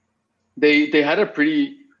 they had a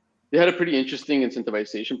pretty interesting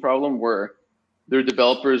incentivization problem where their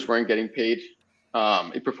developers weren't getting paid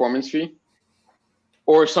a performance fee,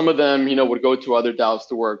 or some of them, would go to other DAOs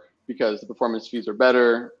to work because the performance fees are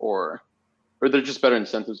better, or they're just better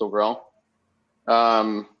incentives overall.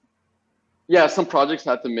 Some projects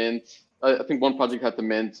had to mint. I think one project had to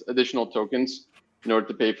mint additional tokens in order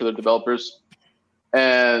to pay for their developers.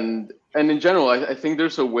 And in general, I think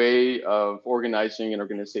there's a way of organizing an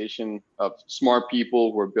organization of smart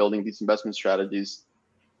people who are building these investment strategies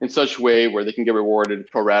in such a way where they can get rewarded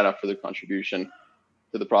pro rata for their contribution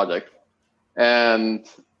to the project. And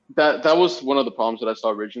that was one of the problems that I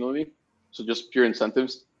saw originally. So just pure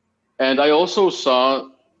incentives. And I also saw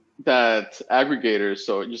that aggregators,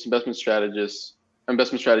 so just investment strategy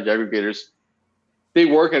aggregators, they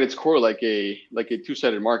work at its core like a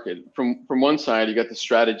two-sided market. From one side, you got the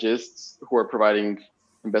strategists who are providing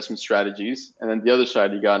investment strategies, and then the other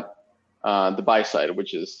side, you got the buy side,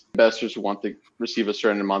 which is investors who want to receive a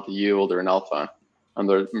certain amount of yield or an alpha on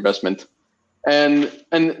their investment. And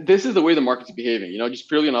this is the way the market's behaving, just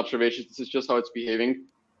purely on observation. This is just how it's behaving.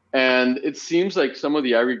 And it seems like some of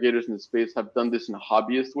the aggregators in the space have done this in a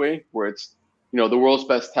hobbyist way, where it's, the world's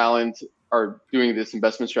best talent are doing this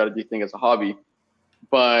investment strategy thing as a hobby.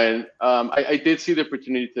 But I did see the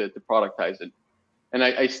opportunity to productize it. And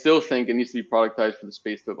I still think it needs to be productized for the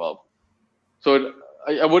space to evolve. So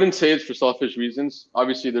I wouldn't say it's for selfish reasons.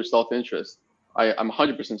 Obviously, there's self-interest. I'm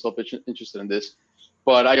 100% self-interested in this.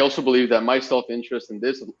 But I also believe that my self-interest in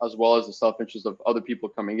this, as well as the self-interest of other people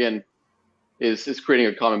coming in, is creating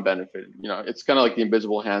a common benefit. It's kind of like the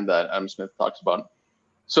invisible hand that Adam Smith talks about.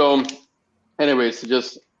 So anyways, to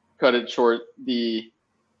just cut it short,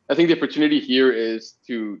 I think the opportunity here is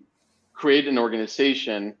to create an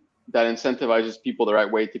organization that incentivizes people the right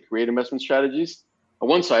way to create investment strategies on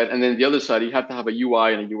one side, and then the other side, you have to have a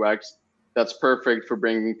UI and a UX that's perfect for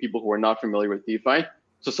bringing people who are not familiar with DeFi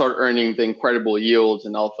to start earning the incredible yields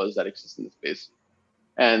and alphas that exist in the space.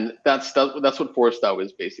 And that's what ForceDAO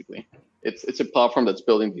is basically. It's a platform that's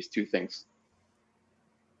building these two things.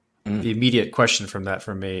 The immediate question from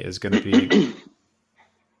me is going to be,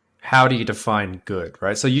 how do you define good,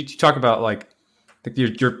 right? So you talk about like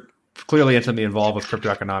you're clearly intimately involved with crypto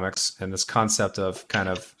economics and this concept of kind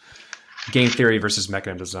of game theory versus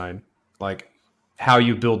mechanism design. Like how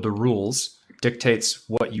you build the rules dictates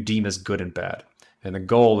what you deem as good and bad. And the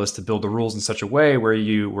goal is to build the rules in such a way where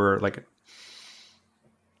you were like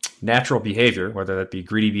natural behavior, whether that be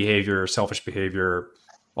greedy behavior, selfish behavior,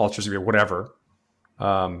 altruism behavior, whatever,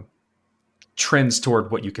 trends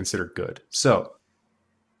toward what you consider good. So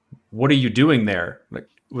what are you doing there? Like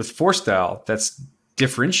with ForceDAO, that's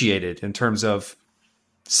differentiated in terms of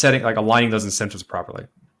setting, like aligning those incentives properly.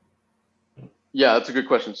 Yeah, that's a good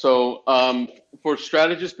question. So for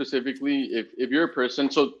strategy specifically, if you're a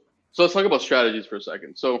person, so let's talk about strategies for a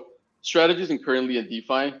second. So strategies and currently in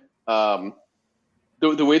DeFi,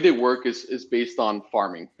 the way they work is based on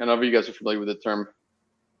farming. I don't know if you guys are familiar with the term.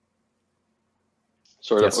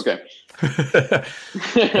 Sort of. Okay.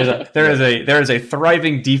 there is a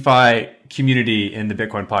thriving DeFi community in the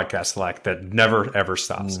Bitcoin podcast Slack that never ever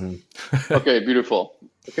stops. Mm-hmm. Okay, beautiful.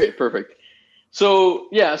 Okay, perfect. So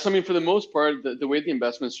yeah, so I mean, for the most part, the way the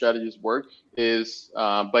investment strategies work is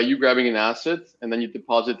by you grabbing an asset and then you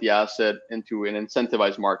deposit the asset into an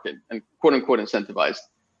incentivized market, and quote unquote incentivized.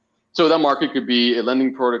 So that market could be a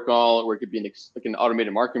lending protocol, or it could be like an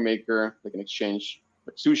automated market maker, like an exchange,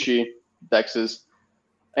 like Sushi, DEXs.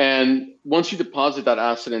 And once you deposit that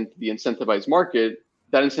asset into the incentivized market,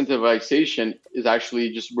 that incentivization is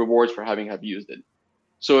actually just rewards for having used it.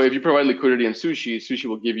 So if you provide liquidity in Sushi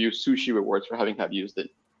will give you Sushi rewards for having used it.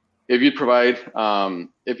 If you provide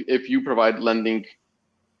if you provide lending,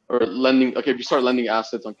 if you start lending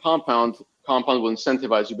assets on Compound will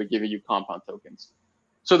incentivize you by giving you Compound tokens.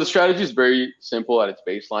 So the strategy is very simple at its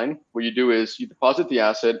baseline. What you do is you deposit the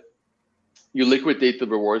asset, you liquidate the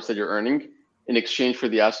rewards that you're earning in exchange for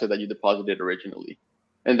the asset that you deposited originally.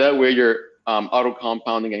 And that way you're auto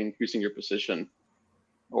compounding and increasing your position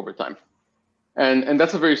over time. And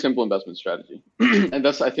that's a very simple investment strategy. And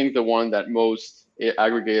that's, I think, the one that most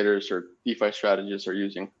aggregators or DeFi strategists are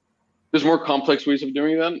using. There's more complex ways of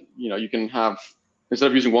doing that. You can have, instead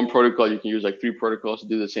of using one protocol, you can use like 3 protocols to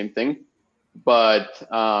do the same thing. But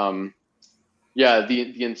yeah,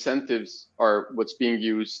 the incentives are what's being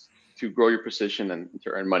used to grow your position and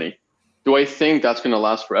to earn money. Do I think that's going to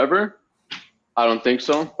last forever? I don't think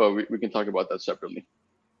so, but we can talk about that separately.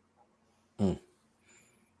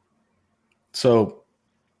 So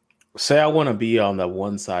say I want to be on that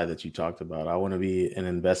one side that you talked about. I want to be an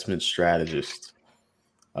investment strategist.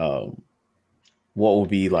 What would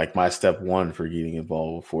be like my step one for getting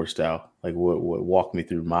involved with ForceDAO? Like what walk me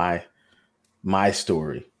through my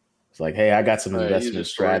story? It's like, hey, I got some investment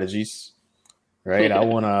strategies, right? I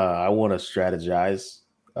wanna strategize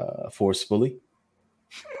forcefully.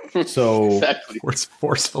 So exactly.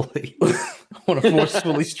 Forcefully. I want to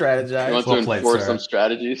forcefully strategize. You want to enforce some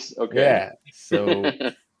strategies? Okay. Yeah. So,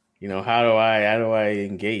 how do I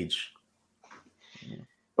engage?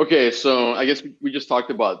 Okay, so I guess we just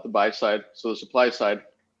talked about the buy side, so the supply side.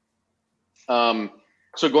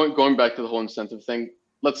 So going back to the whole incentive thing,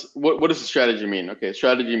 what does the strategy mean? Okay,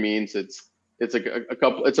 strategy means it's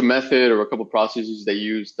a method or a couple processes they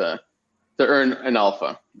use to earn an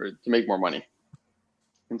alpha or to make more money.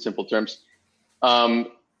 In simple terms,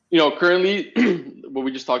 currently what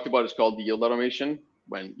we just talked about is called the yield automation.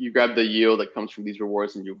 When you grab the yield that comes from these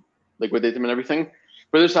rewards and you liquidate them and everything.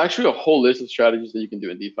 But there's actually a whole list of strategies that you can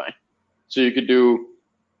do in DeFi. So you could do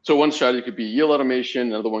So one strategy could be yield automation,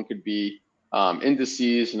 another one could be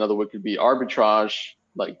indices, another one could be arbitrage,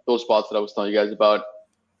 like those spots that I was telling you guys about.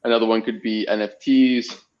 Another one could be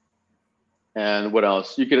NFTs, and what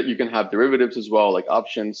else? You can have derivatives as well, like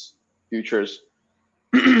options, futures.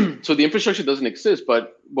 So the infrastructure doesn't exist,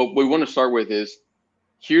 but what we want to start with is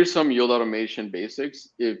here's some yield automation basics.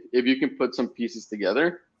 If you can put some pieces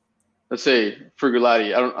together, let's say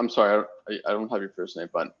Frigolati. I'm sorry, I don't have your first name,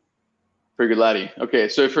 but Frigolati. Okay,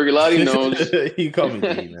 so if Frigolati knows, you call me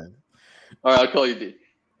D, man. All right, I'll call you D.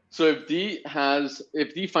 So if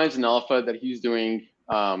D finds an alpha that he's doing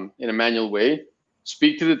in a manual way,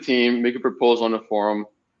 speak to the team, make a proposal on a forum,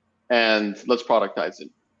 and let's productize it.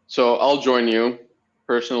 So I'll join you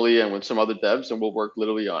personally and with some other devs, and we'll work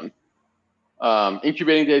literally on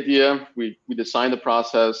incubating the idea. We design the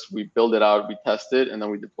process, we build it out, we test it, and then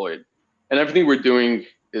we deploy it. And everything we're doing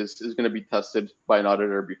is going to be tested by an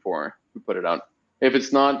auditor before we put it out. If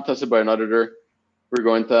it's not tested by an auditor, we're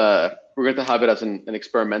going to have it as an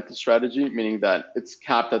experimental strategy, meaning that it's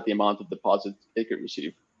capped at the amount of deposit it could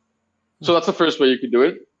receive. So that's the first way you could do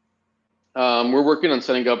it. We're working on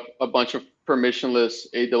setting up a bunch of permissionless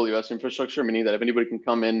AWS infrastructure, meaning that if anybody can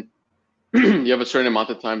come in, you have a certain amount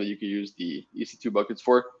of time that you can use the EC2 buckets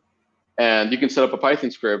for, and you can set up a Python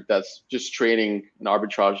script that's just trading and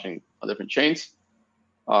arbitraging on different chains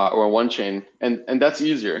or on one chain, and that's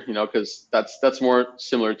easier, because that's more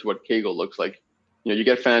similar to what Kaggle looks like. You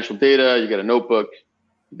get financial data, you get a notebook,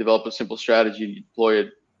 you develop a simple strategy, you deploy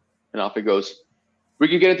it, and off it goes. We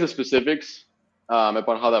can get into specifics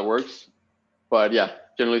about how that works, but yeah,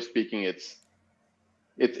 generally speaking, this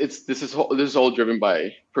is all driven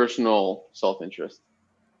by personal self-interest.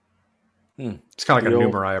 It's kind of like a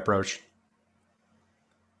Numerai approach.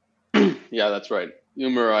 Yeah, that's right.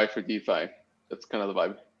 Numerai for DeFi. That's kind of the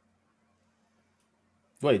vibe.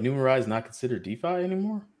 Wait, Numerai is not considered DeFi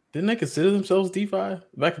anymore? Didn't they consider themselves DeFi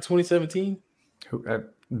back in 2017?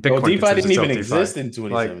 DeFi didn't even exist in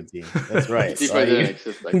 2017. That's right. DeFi didn't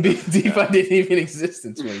exist back then. DeFi didn't even exist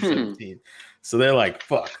in 2017. So they're like,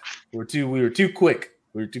 "Fuck, we were too quick.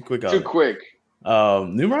 We were too quick on it." Too quick.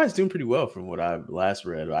 Numerai is doing pretty well from what I last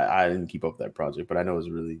read. I didn't keep up with that project, but I know it's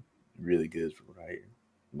really, really good from what I hear.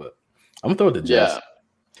 But I'm gonna throw it to Jess. Yeah.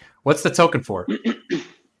 What's the token for?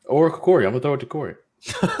 Or Corey. I'm gonna throw it to Corey.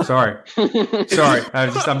 Sorry.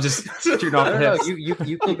 I'm just shooting off the hips. You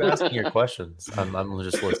keep asking your questions. I'm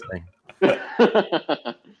just listening.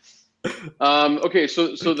 Okay,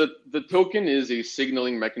 so the token is a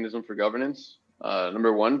signaling mechanism for governance,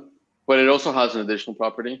 number one, but it also has an additional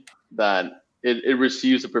property that it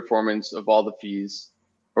receives the performance of all the fees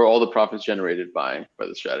or all the profits generated by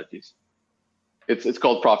the strategies. It's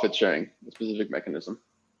called profit sharing, a specific mechanism.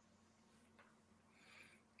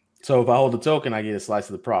 So if I hold the token, I get a slice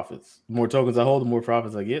of the profits. The more tokens I hold, the more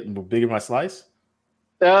profits I get, and the bigger my slice.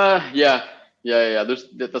 Yeah.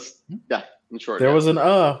 In short, there was an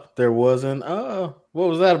What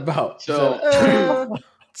was that about? So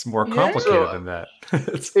it's more complicated than that.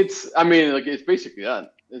 It's basically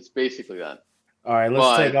that. It's basically that. All right,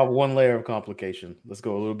 let's take off one layer of complication. Let's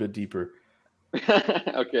go a little bit deeper.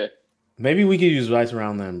 Okay. Maybe we could use nice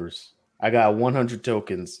round numbers. I got 100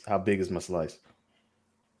 tokens. How big is my slice?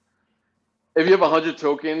 If you have 100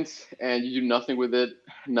 tokens and you do nothing with it,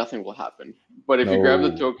 nothing will happen. But if you grab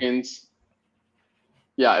the tokens,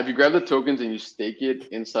 and you stake it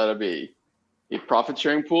inside of a profit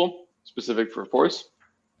sharing pool specific for Force,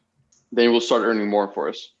 then you will start earning more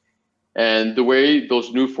Force. And the way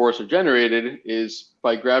those new Force are generated is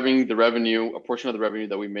by grabbing the revenue, a portion of the revenue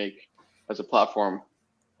that we make as a platform,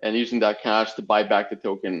 and using that cash to buy back the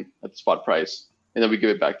token at the spot price, and then we give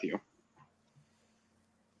it back to you.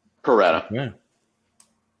 Pro rata. Yeah.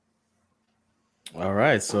 All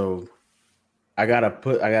right, so I gotta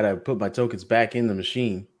put my tokens back in the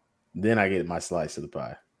machine, then I get my slice of the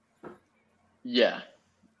pie. Yeah,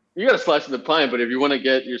 you got a slice of the pie, but if you want to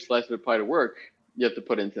get your slice of the pie to work, you have to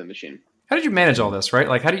put it into the machine. How did you manage all this, right?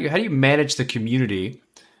 Like, how do you manage the community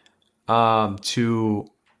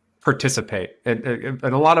to participate? And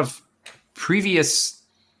a lot of previous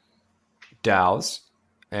DAOs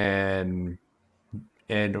and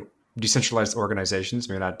decentralized organizations,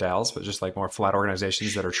 maybe not DAOs, but just like more flat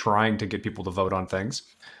organizations that are trying to get people to vote on things.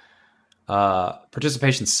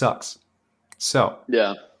 Participation sucks. So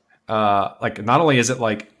yeah, like not only is it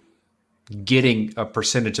like getting a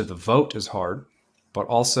percentage of the vote is hard, but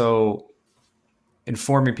also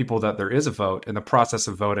informing people that there is a vote in the process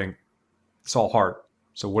of voting. It's all hard.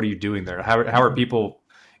 So what are you doing there? How are people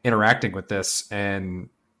interacting with this and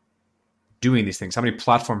doing these things? How many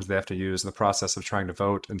platforms do they have to use in the process of trying to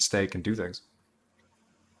vote and stake and do things?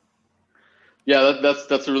 Yeah,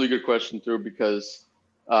 that's a really good question too, because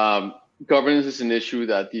governance is an issue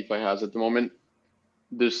that DeFi has at the moment.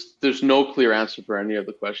 There's no clear answer for any of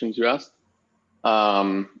the questions you asked.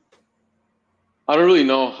 I don't really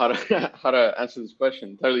know how to how to answer this question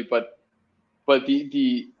entirely, but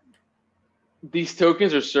these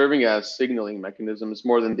tokens are serving as signaling mechanisms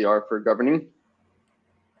more than they are for governing.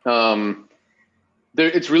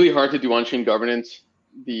 It's really hard to do on-chain governance.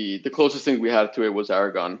 The closest thing we had to it was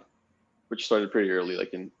Aragon, which started pretty early,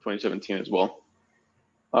 like in 2017 as well.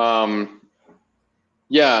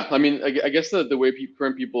 Yeah, I mean, I guess the way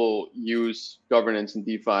current people use governance in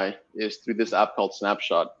DeFi is through this app called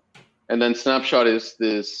Snapshot. And then Snapshot is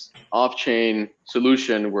this off-chain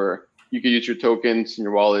solution where you can use your tokens in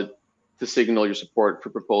your wallet to signal your support for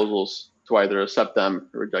proposals to either accept them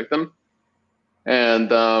or reject them.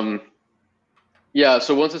 And yeah,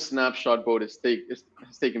 so once a Snapshot vote has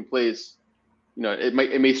taken place, you know, it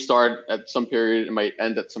may start at some period, it might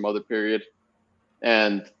end at some other period,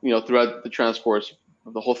 and you know, throughout the transcourse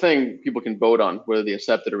of the whole thing, people can vote on whether they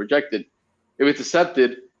accept it or reject it. If it's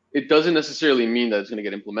accepted, it doesn't necessarily mean that it's going to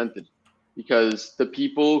get implemented, because the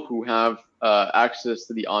people who have access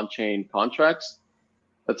to the on-chain contracts,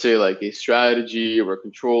 let's say like a strategy or a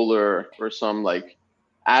controller or some like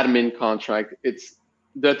admin contract, at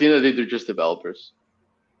the end of the day, they're just developers.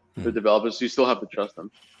 They're developers, so you still have to trust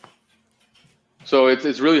them. So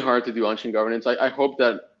it's really hard to do on-chain governance. I hope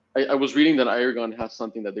that, I was reading that Aragon has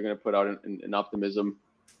something that they're going to put out in Optimism,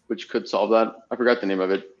 which could solve that. I forgot the name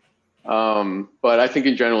of it. But I think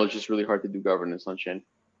in general, it's just really hard to do governance on-chain.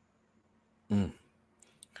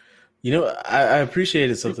 You know, I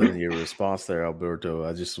appreciated something in your response there, Alberto.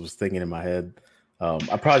 I just was thinking in my head,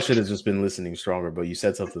 I probably should have just been listening stronger, but you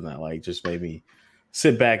said something that like just made me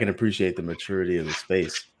sit back and appreciate the maturity of the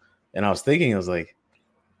space. And I was thinking, I was like,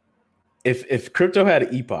 if crypto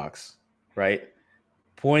had epochs, right?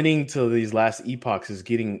 Pointing to these last epochs is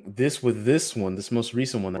getting this with this one, this most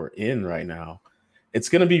recent one that we're in right now. It's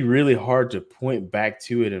going to be really hard to point back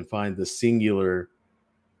to it and find the singular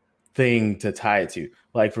thing to tie it to.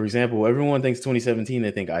 Like, for example, everyone thinks 2017,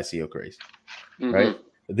 they think ICO craze, right?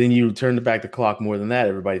 But then you turn back the clock more than that,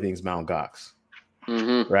 everybody thinks Mt. Gox,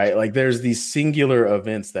 right? Like there's these singular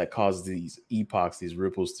events that cause these epochs, these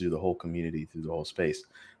ripples through the whole community, through the whole space.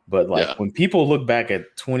 But like when people look back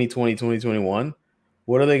at 2020, 2021,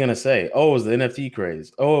 what are they going to say? Oh, it was the NFT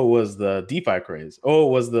craze. Oh, it was the DeFi craze. Oh,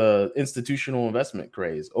 it was the institutional investment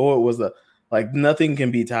craze. Oh, it was the, like, nothing can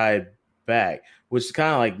be tied back, which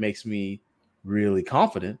kind of like makes me really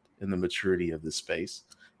confident in the maturity of this space.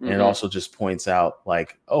 And it also just points out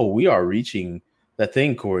like, oh, we are reaching that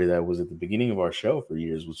thing, Corey, that was at the beginning of our show for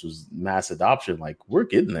years, which was mass adoption. Like we're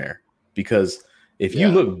getting there, because if you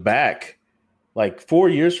look back, like 4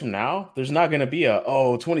 years from now, there's not going to be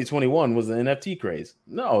 2021 was the NFT craze.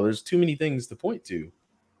 No, there's too many things to point to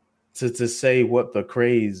say what the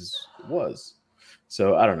craze was.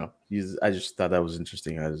 So I don't know. I just thought that was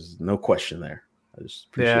interesting. There's no question there. I just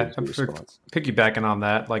appreciate the response. Piggybacking on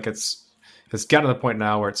that, like it's gotten to the point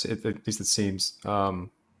now where at least it seems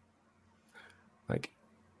like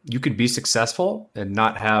you could be successful and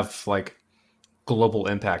not have like global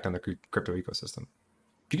impact on the crypto ecosystem.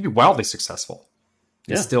 You can be wildly successful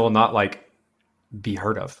and still not like be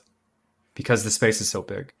heard of because the space is so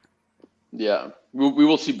big. Yeah, we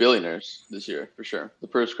will see billionaires this year for sure. The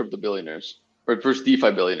first crypto billionaires, or first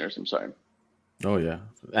DeFi billionaires. I'm sorry. Oh yeah,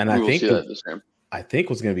 and I think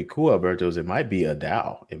what's going to be cool, Alberto, is it might be a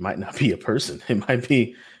DAO. It might not be a person. It might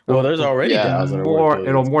be. Well, there's already DAOs.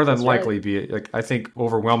 It'll more than likely be. Like I think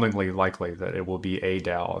overwhelmingly likely that it will be a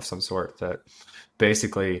DAO of some sort that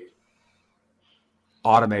basically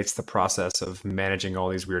automates the process of managing all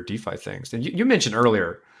these weird DeFi things. And you mentioned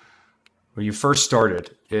earlier when you first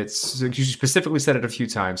started, you specifically said it a few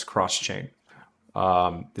times, cross-chain.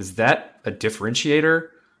 Is that a differentiator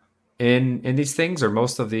in these things? Or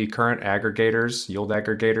most of the current aggregators, yield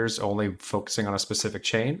aggregators, only focusing on a specific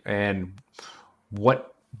chain? And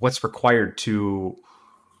what's required to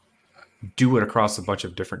do it across a bunch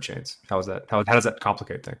of different chains? How does that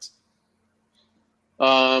complicate things?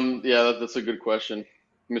 Yeah, that's a good question,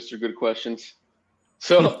 Mr. Good Questions.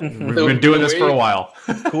 So we've been doing this for a while.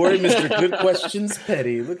 Corey, Mr. Good Questions,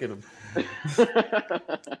 Petty. Look at him.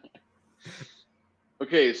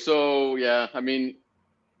 Okay, so yeah, I mean,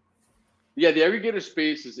 the aggregator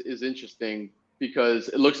space is interesting because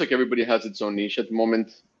it looks like everybody has its own niche at the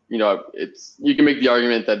moment. You know, you can make the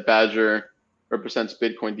argument that Badger represents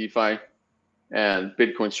Bitcoin DeFi and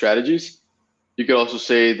Bitcoin strategies. You could also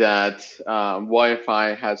say that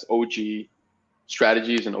YFI has OG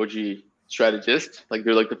strategies and OG strategists. Like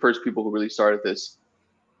they're like the first people who really started this.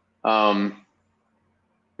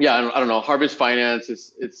 yeah, I don't know. Harvest Finance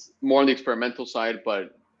it's more on the experimental side,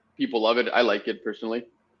 but people love it. I like it personally.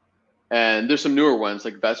 And there's some newer ones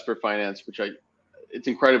like Vesper Finance, which it's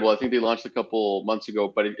incredible. I think they launched a couple months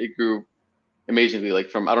ago, but it grew amazingly. Like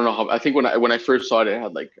from I don't know how. I think when I first saw it, it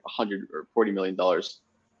had like $100 or $40 million.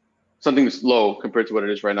 Something that's low compared to what it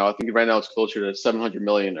is right now. I think right now it's closer to 700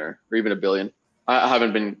 million or even $1 billion. I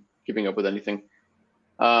haven't been keeping up with anything.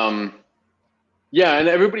 Yeah, and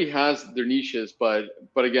everybody has their niches, but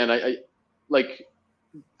again, I like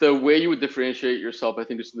the way you would differentiate yourself. I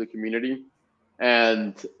think is through the community,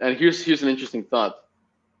 and here's an interesting thought.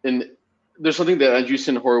 And there's something that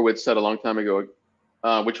Andreessen Horowitz said a long time ago,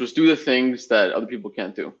 which was do the things that other people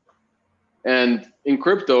can't do. And in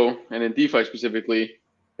crypto and in DeFi specifically,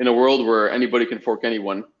 in a world where anybody can fork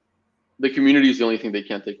anyone, the community is the only thing they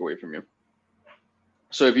can't take away from you.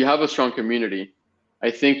 So if you have a strong community,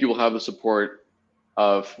 I think you will have the support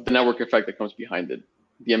of the network effect that comes behind it.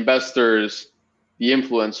 The investors, the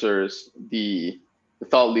influencers, the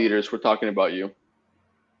thought leaders who are talking about you.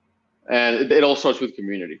 And it all starts with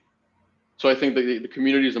community. So I think the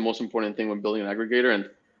community is the most important thing when building an aggregator. And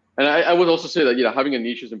I would also say that having a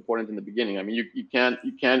niche is important in the beginning. I mean, you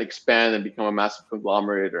can't expand and become a massive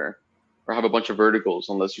conglomerate or have a bunch of verticals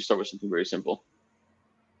unless you start with something very simple.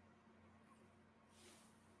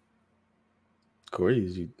 Corey,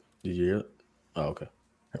 did you hear it? Oh, okay.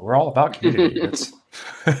 We're all about community.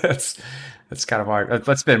 That's kind of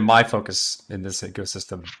that's been my focus in this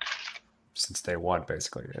ecosystem since day one,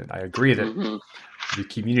 basically. And I agree that the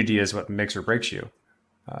community is what makes or breaks you.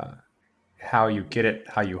 How you get it,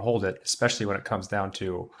 how you hold it, especially when it comes down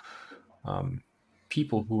to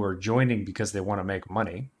people who are joining because they want to make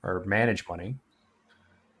money or manage money,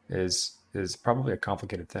 is probably a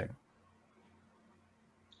complicated thing.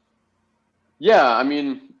 Yeah, I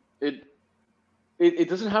mean, it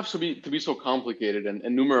doesn't have to be so complicated, and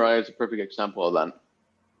Numerai is a perfect example of that,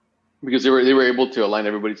 because they were able to align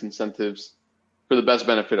everybody's incentives for the best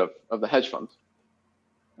benefit of the hedge fund,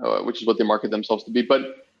 which is what they market themselves to be.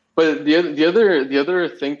 But the other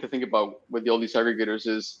thing to think about with all these aggregators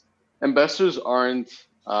is investors aren't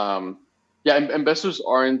loyal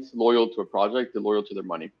to a project; they're loyal to their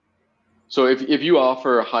money. So if you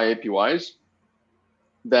offer high APYs,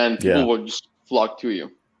 then people will just flock to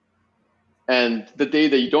you. And the day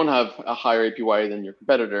that you don't have a higher APY than your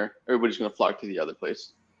competitor, everybody's going to flock to the other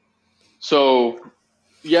place. So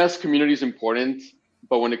yes, community is important,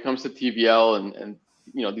 but when it comes to TVL and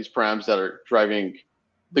these params that are driving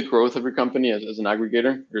the growth of your company as an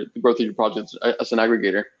aggregator, or the growth of your project as an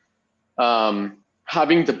aggregator,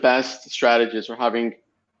 having the best strategists or having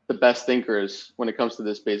the best thinkers when it comes to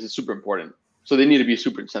this space is super important. So they need to be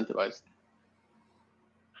super incentivized.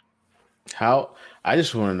 I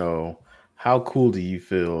just want to know, how cool do you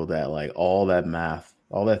feel that like all that math,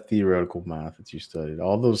 all that theoretical math that you studied,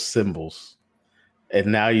 all those symbols, and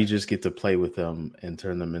now you just get to play with them and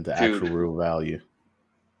turn them into actual real value?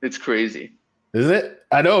 It's crazy. Is it?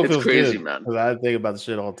 I know it feels crazy, good, man. Because I think about the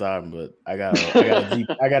shit all the time, but I got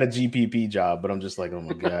a GPP job, but I'm just like, oh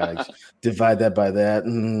my god, divide that by that.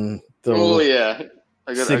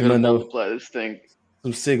 I gotta multiply this thing.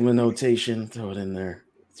 Some Sigma notation, throw it in there.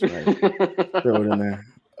 That's right. Throw it in there.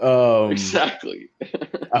 Exactly.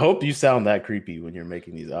 I hope you sound that creepy when you're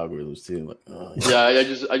making these algorithms too. Like, yeah,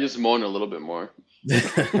 I just moan a little bit more.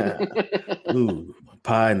 Ooh,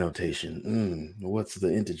 pi notation. What's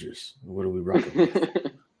the integers? What are we rocking with?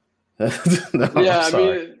 I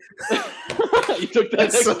mean, you took that.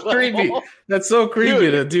 That's so creepy. That's so creepy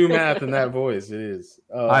to do math in that voice. It is.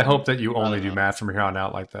 I hope that you only do math from here on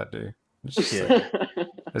out like that, dude. Yeah.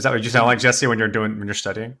 Is that what you sound like, Jesse, when you're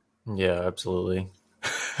studying? Yeah, absolutely.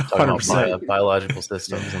 Talking about biological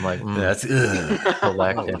systems. I'm like, that's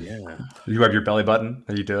prolactin. Yeah. You have your belly button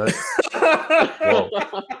and you do it. Whoa.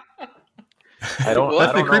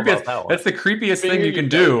 That's the creepiest thing you can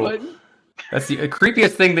do. That's the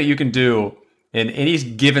creepiest thing that you can do in any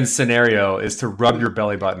given scenario is to rub your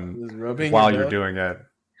belly button while you're doing it.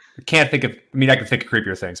 I can think of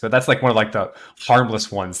creepier things, but that's like one of like the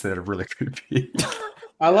harmless ones that are really creepy.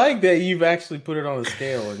 I like that you've actually put it on a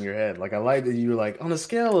scale in your head. Like, I like that you're like, on a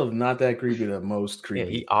scale of not that creepy to most creepy.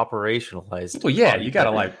 Yeah, he operationalized. Well, yeah, you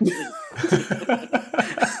gotta like. You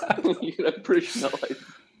gotta operationalize.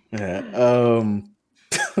 Yeah.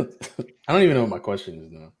 I don't even know what my question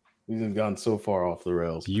is now. We've gone so far off the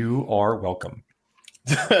rails. You are welcome.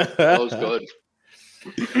 That was good.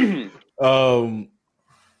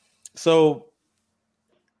 So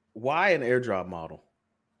why an airdrop model?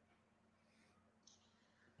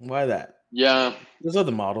 Why that? Yeah. There's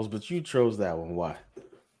other models, but you chose that one. Why?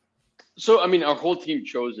 So, I mean, our whole team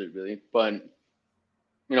chose it really, but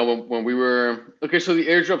when we were okay, so the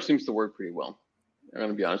airdrop seems to work pretty well. I'm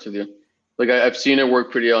gonna be honest with you. Like I've seen it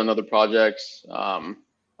work pretty well in other projects. I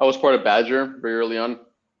was part of Badger very early on,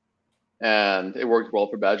 and it worked well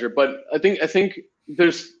for Badger. But I think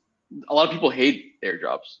there's a lot of people hate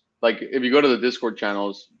airdrops. Like if you go to the Discord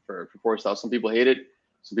channels for ForceDAO, some people hate it,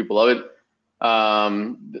 some people love it.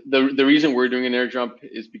 The reason we're doing an airdrop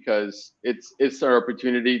is because it's our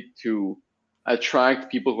opportunity to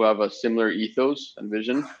attract people who have a similar ethos and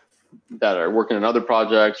vision that are working on other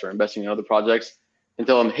projects or investing in other projects, and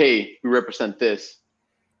tell them, hey, we represent this.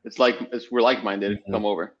 We're like-minded. Mm-hmm. Come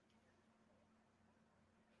over.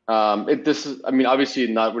 Obviously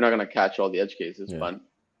we're not going to catch all the edge cases, but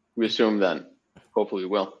we assume that hopefully we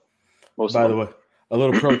will. By the way, a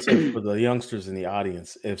little pro tip for the youngsters in the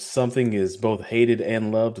audience: if something is both hated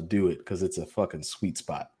and loved, do it, because it's a fucking sweet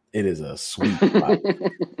spot. It is a sweet spot.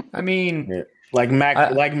 I mean, like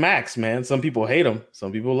Max, man. Some people hate him,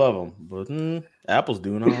 some people love him, but Apple's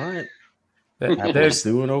doing all right. Apple's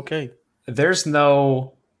doing okay. There's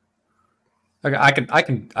no. I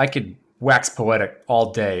could wax poetic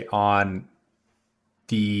all day on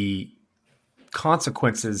the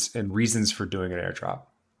consequences and reasons for doing an airdrop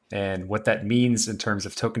and what that means in terms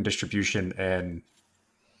of token distribution and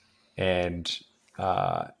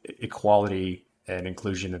equality and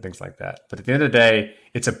inclusion and things like that. But at the end of the day,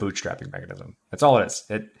 it's a bootstrapping mechanism. That's all it is.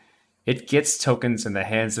 It gets tokens in the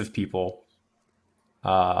hands of people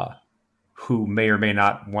who may or may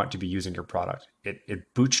not want to be using your product.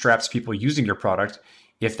 It bootstraps people using your product.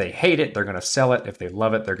 If they hate it, they're going to sell it. If they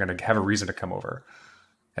love it, they're going to have a reason to come over.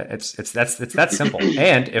 It's that simple.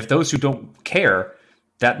 And if those who don't care,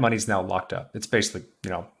 that money's now locked up. It's basically,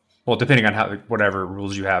 well, depending on whatever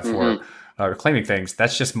rules you have for claiming things,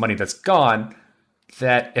 that's just money that's gone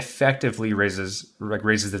that effectively raises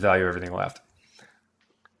the value of everything left.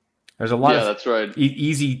 There's a lot of that's right.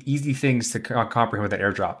 easy things to comprehend with an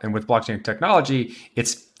airdrop. And with blockchain technology,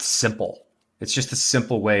 it's simple. It's just a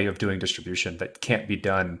simple way of doing distribution that can't be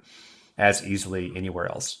done as easily anywhere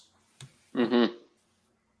else. Mm-hmm.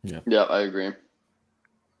 Yeah, I agree.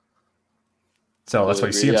 So that's why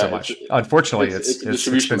you see them so much. Unfortunately, it's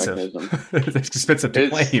expensive. It's expensive to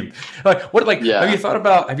claim. Have you thought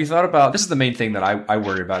about? This is the main thing that I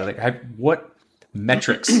worry about. What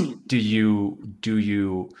metrics do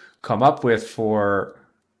you come up with for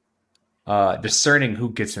discerning who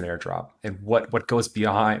gets an airdrop and what goes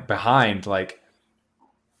behind like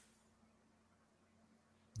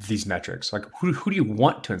these metrics? Like who do you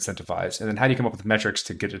want to incentivize, and then how do you come up with metrics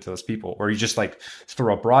to get it to those people, or you just like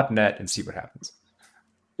throw a broad net and see what happens?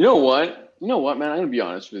 You know what, man? I'm gonna be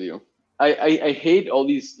honest with you. I hate all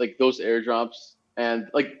these like those airdrops, and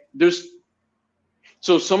like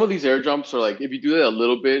so some of these airdrops are like if you do that a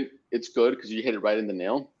little bit, it's good because you hit it right in the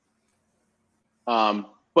nail.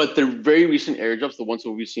 But the very recent airdrops, the ones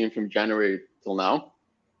that we've seen from January till now,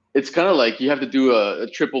 it's kind of like you have to do a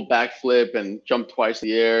triple backflip and jump twice in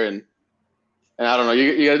the air, and I don't know,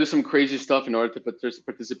 you got to do some crazy stuff in order to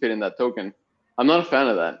participate in that token. I'm not a fan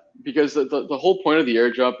of that because the whole point of the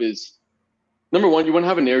airdrop is, number one, you want to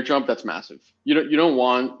have an airdrop that's massive. You don't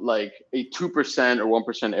want like a 2% or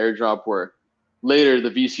 1% airdrop where later the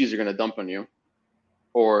VCs are going to dump on you,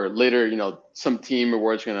 or later some team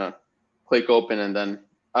reward's going to click open and then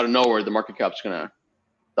out of nowhere the market cap's going to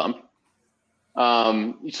dump.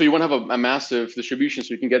 So you want to have a massive distribution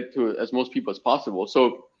so you can get to as most people as possible.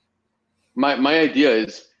 So my idea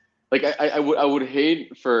is like I would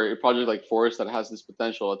hate for a project like Forest that has this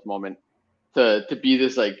potential at the moment to be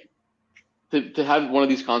this like to have one of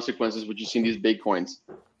these consequences which you see in these big coins,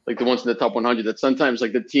 like the ones in the top 100, that sometimes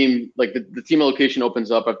like the team allocation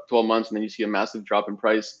opens up after 12 months and then you see a massive drop in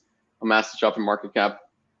price, a massive drop in market cap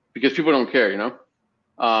because people don't care.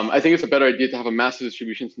 I think it's a better idea to have a massive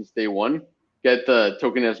distribution since day one. Get the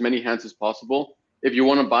token in as many hands as possible. If you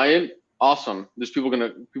want to buy it, awesome. There's people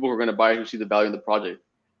who are gonna buy it who see the value in the project.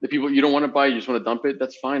 The people you don't want to buy, you just want to dump it,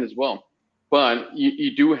 that's fine as well. But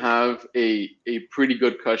you do have a pretty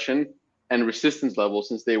good cushion and resistance level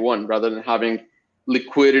since day one, rather than having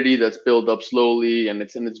liquidity that's built up slowly and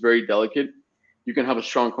it's very delicate. You can have a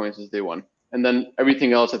strong coin since day one, and then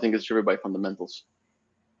everything else I think is driven by fundamentals.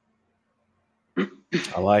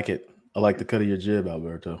 I like it. I like the cut of your jib,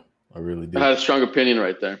 Alberto. I really do. I had a strong opinion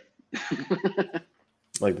right there. I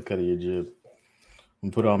like the cut of your jib. I'm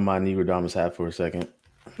gonna put on my Negrodamus hat for a second.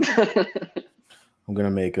 I'm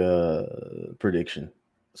gonna make a prediction.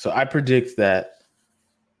 So I predict that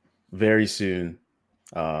very soon.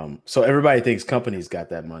 So everybody thinks companies got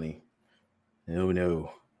that money.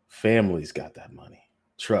 No, families got that money.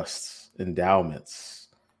 Trusts, endowments,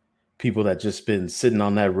 people that just been sitting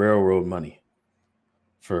on that railroad money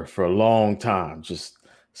for a long time. Just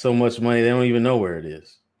so much money they don't even know where it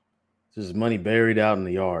is. Just money buried out in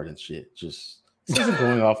the yard and shit. Just this isn't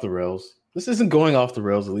going off the rails. This isn't going off the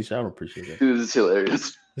rails. Alicia, I don't appreciate that. Dude, this is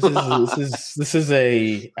hilarious. This is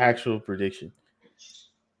a actual prediction.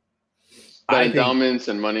 Endowments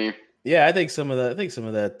and money. Yeah, I think some of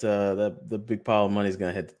that. The big pile of money is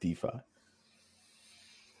gonna hit the DeFi.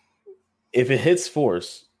 If it hits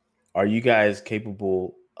Force, are you guys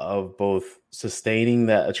capable of both sustaining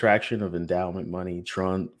that attraction of endowment money,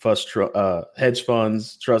 hedge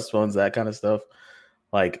funds, trust funds, that kind of stuff?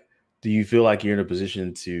 Like, do you feel like you're in a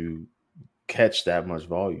position to catch that much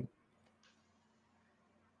volume?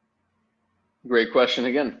 Great question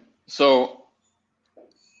again. So,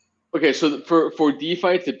 okay, so for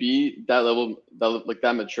DeFi to be that level,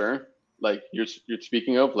 that mature, like you're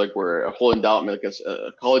speaking of, like where a whole endowment, like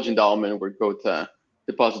a college endowment, would go to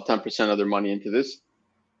deposit 10% of their money into this,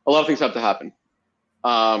 a lot of things have to happen.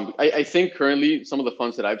 I think currently some of the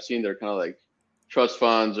funds that I've seen, they're kind of like trust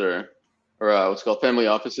funds or what's called family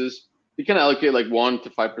offices. You can allocate like 1 to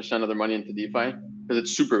 5% of their money into DeFi because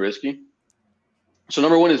it's super risky. So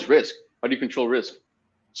number one is risk. How do you control risk?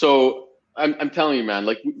 So I'm telling you, man,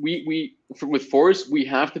 like with Force, we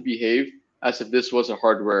have to behave as if this was a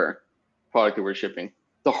hardware product that we're shipping.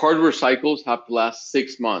 The hardware cycles have to last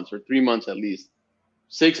 6 months or 3 months at least.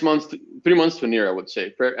 6 months, 3 months to a year, I would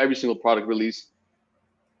say, for every single product release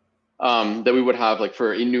that we would have, like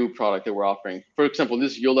for a new product that we're offering. For example,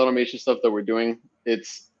 this yield automation stuff that we're doing,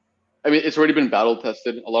 it's already been battle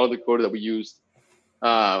tested. A lot of the code that we used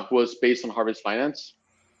was based on Harvest Finance.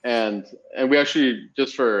 And we actually,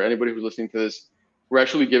 just for anybody who's listening to this, we're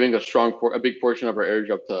actually giving a big portion of our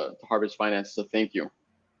airdrop to Harvest Finance. So thank you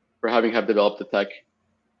for having developed the tech.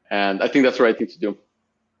 And I think that's the right thing to do.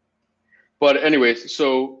 But anyways,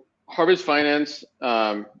 so Harvest Finance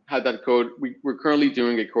had that code. We're currently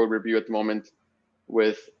doing a code review at the moment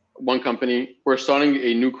with one company. We're starting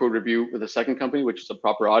a new code review with a second company, which is a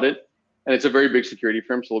proper audit. And it's a very big security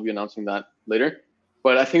firm, so we'll be announcing that later.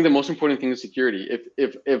 But I think the most important thing is security.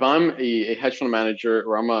 If I'm a hedge fund manager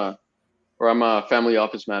or I'm a family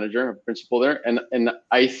office manager, a principal there, and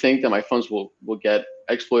I think that my funds will get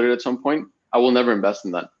exploited at some point, I will never invest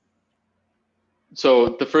in that.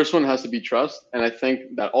 So the first one has to be trust, and I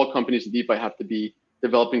think that all companies in DeFi have to be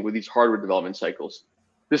developing with these hardware development cycles.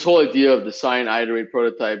 This whole idea of design, iterate,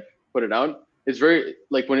 prototype, put it out, it's very,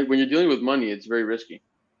 like when you're dealing with money, it's very risky.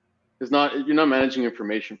 You're not managing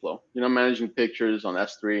information flow. You're not managing pictures on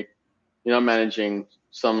S3. You're not managing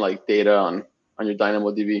some like data on your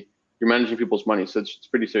DynamoDB. You're managing people's money, so it's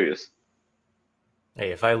pretty serious.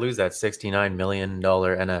 Hey, if I lose that $69 million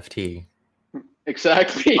NFT,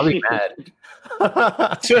 exactly, I'll be mad.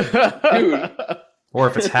 Dude. Or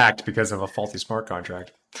if it's hacked because of a faulty smart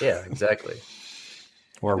contract. Yeah, exactly.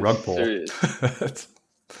 Or a rug pull.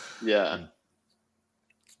 Yeah.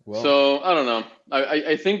 Well, so I don't know.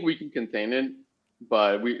 I think we can contain it,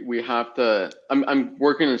 but we have to. I'm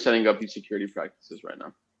working on setting up these security practices right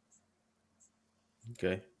now.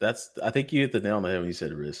 Okay, I think you hit the nail on the head when you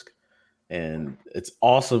said risk, and it's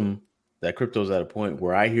awesome that crypto's at a point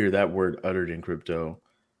where I hear that word uttered in crypto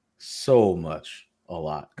so much, a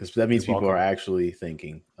lot, because that means people are actually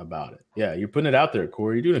thinking about it. Yeah, you're putting it out there,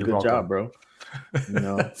 Corey. You're doing a good job, bro.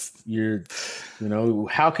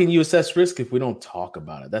 How can you assess risk if we don't talk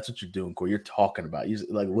about it? That's what you're doing, Corey. You're talking about it. You're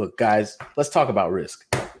like, look, guys, let's talk about risk.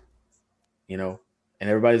 And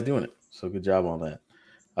everybody's doing it. So good job on that.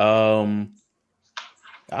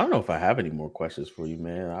 I don't know if I have any more questions for you,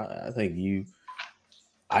 man. I think you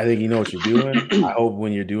know what you're doing. I hope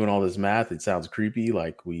when you're doing all this math, it sounds creepy,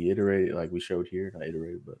 like we iterated, like we showed here. Not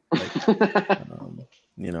iterated, but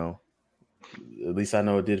at least I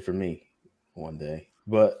know it did for me one day.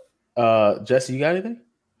 But Jesse, you got anything?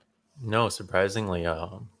 No, surprisingly,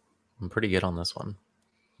 I'm pretty good on this one.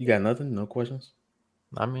 You got nothing? No questions?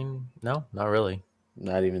 I mean, no, not really.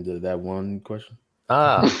 Not even that one question?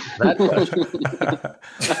 That question.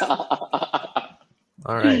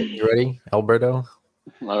 All right, you ready, Alberto?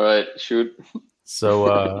 All right, shoot.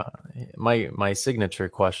 So my signature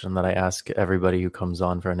question that I ask everybody who comes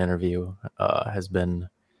on for an interview has been,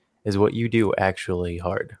 is what you do actually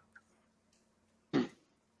hard?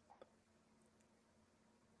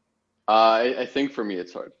 I think for me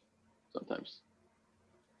it's hard sometimes.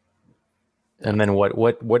 And then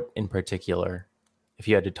what in particular, if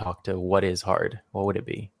you had to talk to what is hard, what would it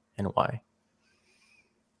be and why?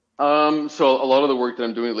 So a lot of the work that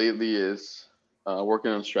I'm doing lately is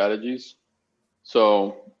working on strategies.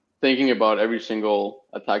 So thinking about every single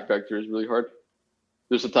attack vector is really hard.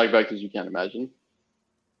 There's attack vectors you can't imagine.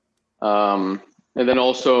 And then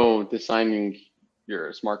also designing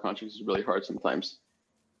your smart contracts is really hard sometimes,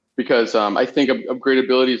 because I think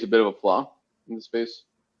upgradability is a bit of a flaw in the space,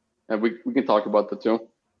 and we can talk about that too.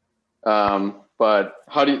 But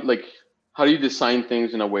how do you design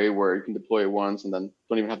things in a way where you can deploy it once and then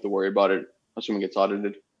don't even have to worry about it, assuming it's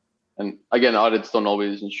audited? And again, audits don't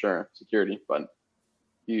always ensure security, but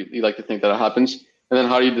you like to think that it happens. And then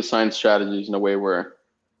how do you design strategies in a way where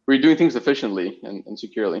you're doing things efficiently and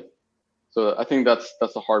securely? So I think that's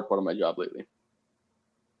the hard part of my job lately.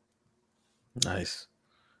 Nice.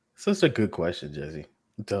 Such a good question, Jesse.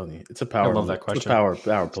 I'm telling you, it's a power. I love move. that question. It's a power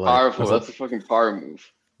play. Powerful. That's a fucking power move.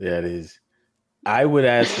 Yeah, it is. I would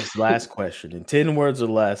ask this last question in 10 words or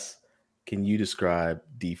less. Can you describe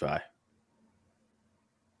DeFi?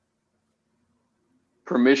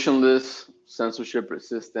 Permissionless, censorship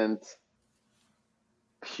resistant,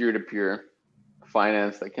 peer-to-peer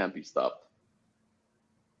finance that can't be stopped.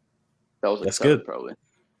 That was That's 7, good. probably.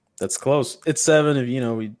 That's close. It's 7 if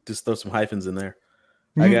we just throw some hyphens in there.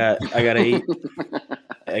 I got 8.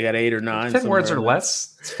 I got 8 or 9. 10 words or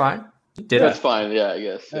less. It's fine. You did That's it. fine. Yeah, I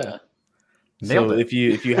guess. Yeah. Nailed So it.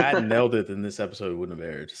 if you hadn't nailed it, then this episode wouldn't have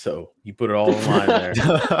aired. So you put it all in line there.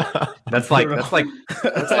 That's like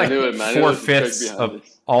I knew it, man. I knew there was some trick 4/5 behind of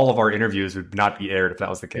this. all of our interviews would not be aired if that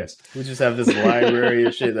was the case. We just have this library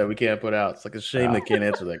of shit that we can't put out. It's like a shame they can't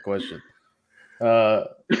answer that question.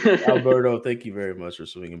 Alberto, thank you very much for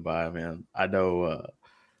swinging by, man. I know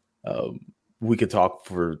we could talk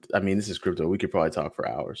for. I mean, this is crypto. We could probably talk for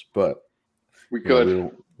hours, but We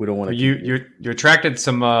could. we don't want to. You attracted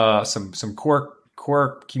some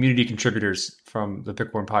core community contributors from the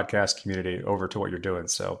Bitcoin podcast community over to what you're doing.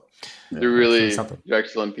 So You're something. you're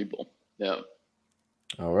excellent people. Yeah.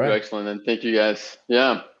 All You're right. excellent. And thank you guys.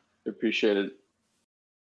 Yeah. Appreciate it.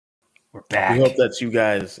 We're back. We hope that you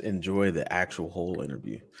guys enjoy the actual whole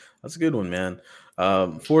interview. That's a good one, man.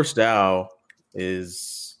 ForceDAO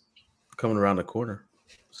is coming around the corner,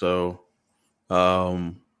 so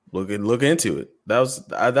look into it. That was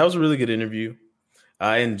a really good interview.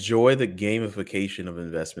 I enjoy the gamification of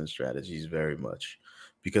investment strategies very much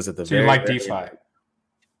because at the So you like DeFi?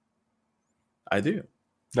 I do.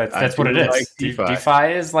 That's what it is. Like DeFi.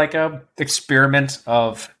 DeFi is like a experiment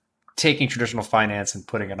of taking traditional finance and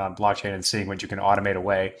putting it on blockchain and seeing what you can automate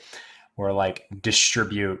away or like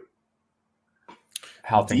distribute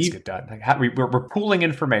how things get done. Like how we're pooling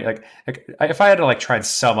information. Like if I had to like try and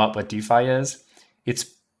sum up what DeFi is, it's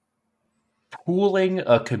pooling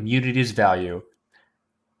a community's value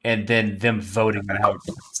and then them voting on how it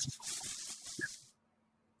goes.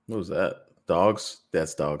 What was that? Dogs?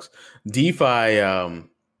 That's dogs. DeFi,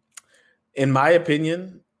 in my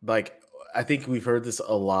opinion, like I think we've heard this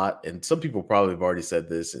a lot, and some people probably have already said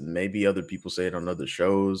this, and maybe other people say it on other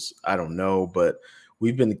shows. I don't know, but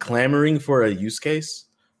we've been clamoring for a use case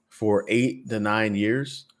for 8 to 9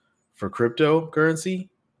 years for cryptocurrency,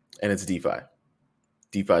 and it's DeFi.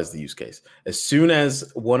 DeFi is the use case. As soon as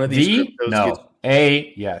one of these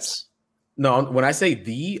Yes. No, when I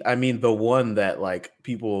say I mean the one that like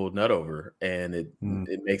people nut over, and it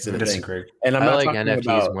makes it a disagree. thing. And I'm I not like talking NFTs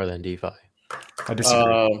about, more than DeFi. I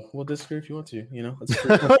disagree. We'll disagree if you want to. It's a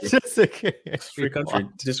free country. It's a free country.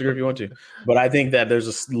 Disagree if you want to. But I think that there's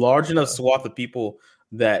a large enough swath of people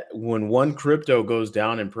that when one crypto goes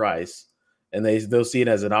down in price, and they'll see it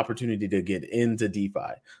as an opportunity to get into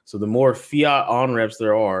DeFi. So the more fiat on-ramps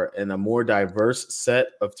there are and a more diverse set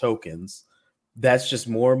of tokens, that's just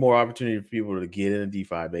more and more opportunity for people to get into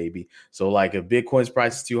DeFi, baby. So like if Bitcoin's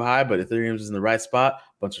price is too high, but Ethereum's in the right spot,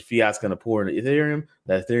 a bunch of fiat's going to pour into Ethereum.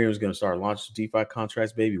 That Ethereum is going to start launching DeFi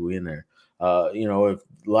contracts, baby. We in there. If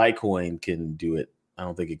Litecoin can do it, I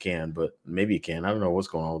don't think it can, but maybe it can. I don't know what's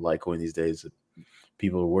going on with Litecoin these days.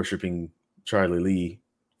 People are worshiping Charlie Lee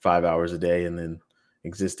 5 hours a day and then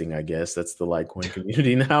existing, I guess. That's the Litecoin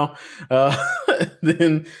community now.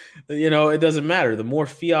 Then, it doesn't matter. The more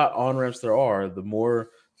fiat on-ramps there are, the more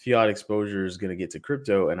fiat exposure is going to get to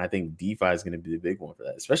crypto. And I think DeFi is going to be the big one for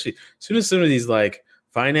that, especially as soon as some of these like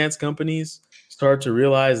finance companies start to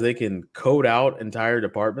realize they can code out entire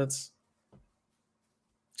departments.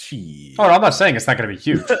 Gee. Oh, I'm not saying it's not going to be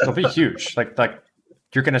huge. It'll be huge. Like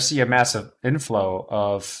you're going to see a massive inflow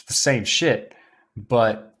of the same shit,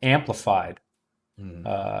 but amplified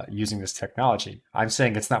using this technology. I'm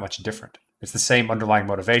saying it's not much different. It's the same underlying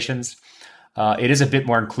motivations. It is a bit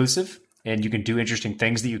more inclusive, and you can do interesting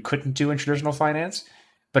things that you couldn't do in traditional finance,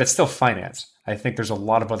 but it's still finance. I think there's a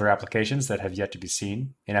lot of other applications that have yet to be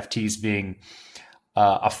seen. NFTs being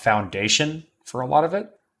a foundation for a lot of it,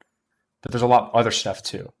 but there's a lot of other stuff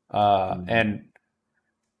too. And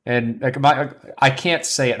like I can't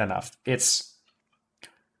say it enough.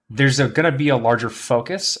 There's going to be a larger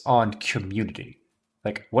focus on community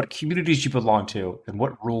like what communities you belong to and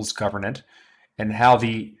what rules govern it, and how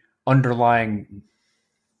the underlying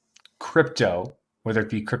crypto, whether it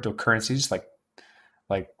be cryptocurrencies like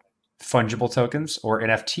fungible tokens or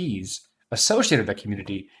NFTs associated with that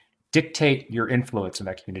community, dictate your influence in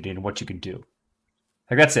that community and what you can do.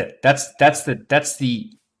 Like that's it. That's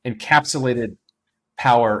the encapsulated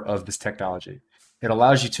power of this technology. It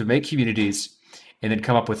allows you to make communities and then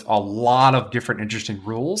come up with a lot of different interesting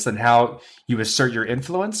rules and how you assert your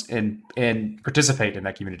influence and participate in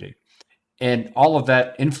that community. And all of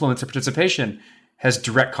that influence and participation has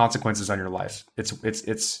direct consequences on your life.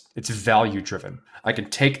 It's value driven. I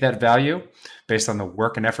can take that value based on the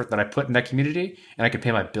work and effort that I put in that community, and I can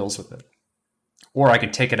pay my bills with it. Or I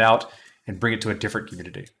can take it out and bring it to a different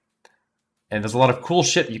community. And there's a lot of cool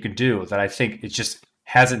shit you can do that I think it just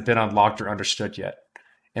hasn't been unlocked or understood yet.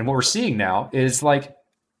 And what we're seeing now is like,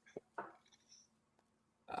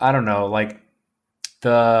 I don't know, like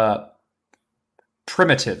the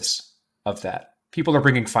primitives of that. People are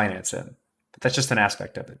bringing finance in. But that's just an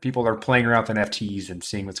aspect of it. People are playing around with NFTs and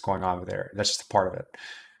seeing what's going on over there. That's just a part of it.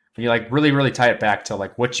 When you like really, really tie it back to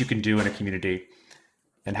like what you can do in a community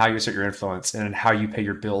and how you assert your influence and how you pay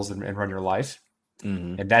your bills and run your life.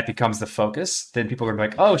 Mm-hmm. And that becomes the focus. Then people are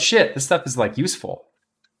like, oh shit, this stuff is like useful.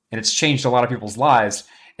 And it's changed a lot of people's lives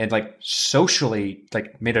and like socially,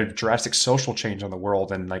 like made a drastic social change on the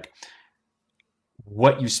world and like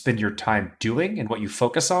what you spend your time doing and what you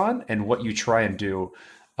focus on and what you try and do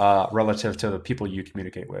relative to the people you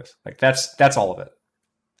communicate with. Like that's all of it.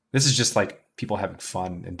 This is just like people having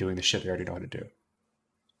fun and doing the shit they already know how to do.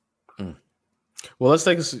 Mm. Well, let's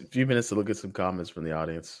take a few minutes to look at some comments from the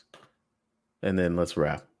audience and then let's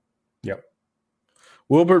wrap. Yep.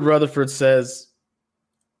 Wilbert Rutherford says,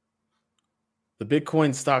 the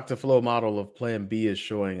Bitcoin stock to flow model of Plan B is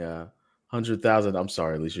showing 100,000. I'm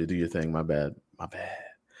sorry, Alicia, do your thing. My bad.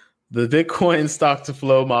 The Bitcoin stock to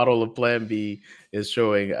flow model of Plan B is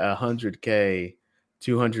showing 100K,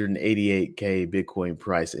 288K Bitcoin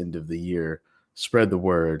price end of the year. Spread the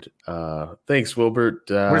word. Thanks, Wilbert.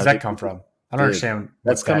 Where does that come from? I don't understand.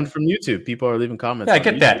 That's coming from YouTube. People are leaving comments. Yeah, I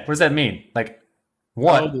get that. What does that mean? Like,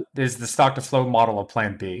 what is the stock to flow model of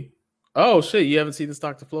Plan B? Oh shit! You haven't seen the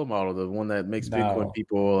stock to flow model, the one that makes Bitcoin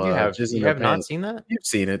people. You have not seen that? You've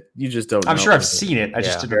seen it. You just don't. I'm sure I've seen it. I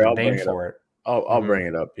just didn't know the name for it. I'll bring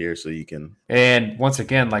it up here so you can. And once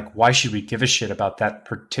again, like, why should we give a shit about that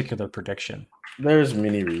particular prediction? There's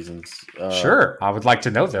many reasons. Sure, I would like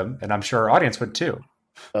to know them, and I'm sure our audience would too.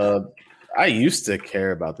 I used to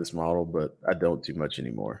care about this model, but I don't too much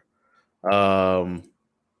anymore. Here,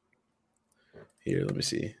 let me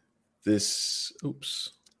see.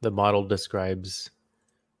 The model describes.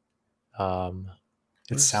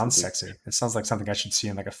 It sounds sexy. It sounds like something I should see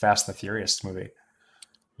in like a Fast and the Furious movie.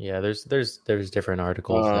 Yeah, there's different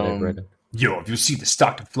articles that I've read. Yo, have you seen the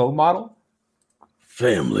stock to flow model?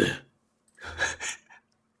 Family.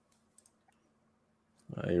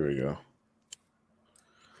 Here we go.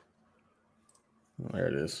 There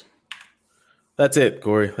it is. That's it,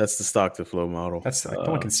 Corey. That's the stock to flow model. That's like,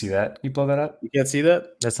 no one can see that. Can you blow that up? You can't see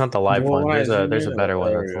that? That's not the live one. There's a better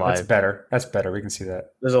one that's live. That's better. That's better. We can see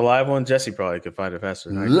that. There's a live one. Jesse probably could find it faster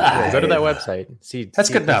than I can. Go to that website. That's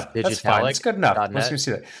good enough. That's fine. It's good enough. Let's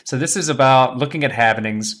see that. So this is about looking at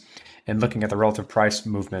halvenings and looking at the relative price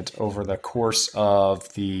movement over the course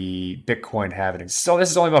of the Bitcoin halvenings. So this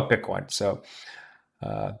is only about Bitcoin. So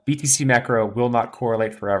BTC macro will not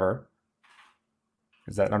correlate forever.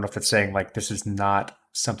 I don't know if that's saying like this is not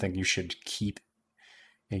something you should keep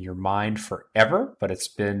in your mind forever, but it's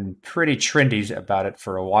been pretty trendy about it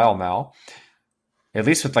for a while now. At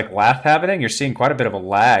least with like last halvening, you're seeing quite a bit of a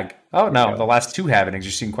lag. Oh no, the last two halvenings,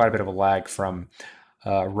 you're seeing quite a bit of a lag from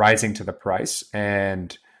rising to the price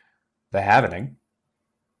and the halvening.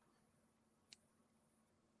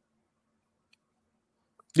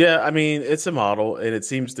 Yeah, I mean, it's a model and it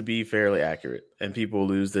seems to be fairly accurate, and people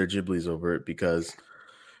lose their giblies over it because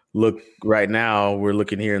look, right now we're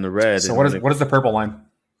looking here in the red. So what is the purple line?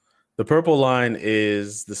 The purple line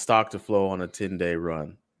is the stock to flow on a 10-day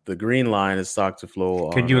run. The green line is stock to flow.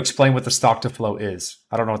 Can you explain what the stock to flow is?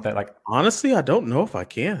 I don't know what that like. Honestly, I don't know if I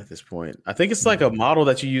can at this point. I think it's like a model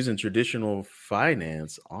that you use in traditional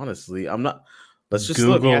finance. Honestly, I'm not. Let's just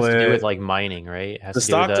Google look. It has to do with like mining, right? The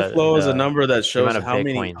stock to flow is a number that shows how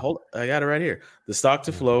many. I got it right here. The stock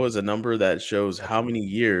to flow is a number that shows how many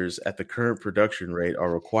years at the current production rate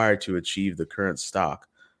are required to achieve the current stock.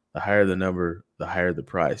 The higher the number, the higher the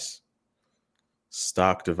price.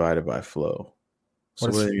 Stock divided by flow. So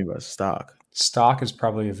what do you mean by stock? Stock is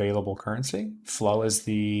probably available currency. Flow is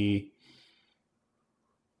the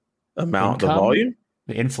amount, the volume.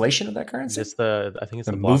 The inflation of that currency? Just I think it's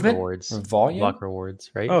The the block movement rewards. or volume? Block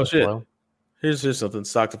rewards, right? Oh, The shit. flow. Here's something.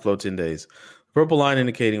 Stock to flow 10 days. Purple line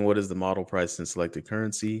indicating what is the model price in selected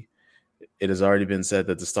currency. It has already been said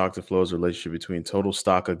that the stock to flow is a relationship between total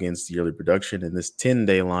stock against yearly production. In this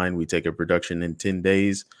 10-day line, we take a production in 10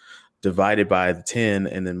 days, divided by the 10,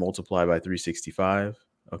 and then multiply by 365.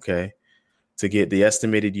 Okay. To get the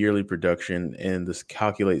estimated yearly production and this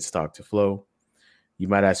calculate stock to flow. You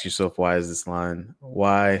might ask yourself, why this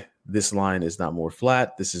line is not more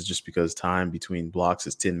flat? This is just because time between blocks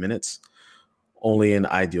is 10 minutes. Only in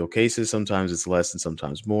ideal cases, sometimes it's less and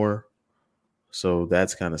sometimes more. So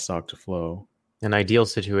that's kind of stock to flow. An ideal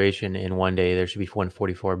situation in one day, there should be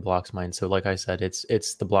 144 blocks mined. So like I said,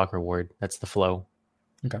 it's the block reward. That's the flow.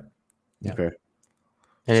 Okay. Yeah. Okay. And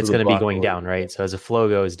So it's the going to be block going reward- down, right? So as the flow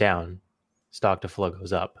goes down, stock to flow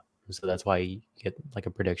goes up. So that's why you get like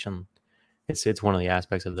a prediction. It's one of the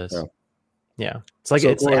aspects of this. Yeah. It's like So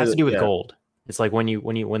it has to do with yeah. gold. It's like when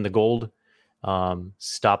the gold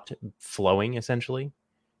stopped flowing, essentially,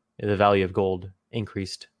 the value of gold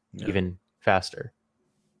increased even faster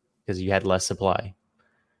because you had less supply.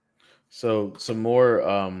 So some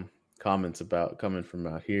more comments about coming from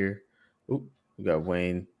out here. Oop, we got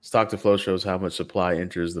Wayne. Stock to flow shows how much supply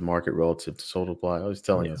enters the market relative to total supply. I was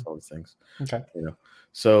telling us all these things. Okay.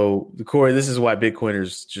 So Corey, this is why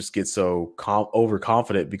Bitcoiners just get so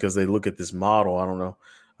overconfident because they look at this model. I don't know.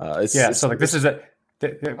 So like this is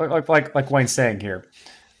like Wayne's saying here.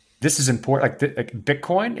 This is important. Like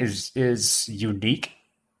Bitcoin is unique,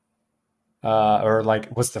 or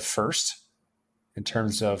like was the first in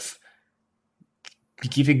terms of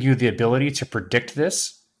giving you the ability to predict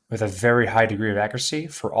this with a very high degree of accuracy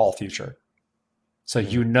for all future. So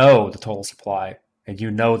you know the total supply and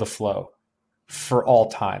you know the flow for all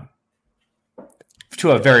time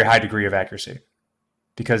to a very high degree of accuracy,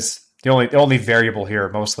 because the only variable here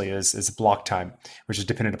mostly is block time, which is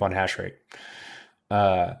dependent upon hash rate.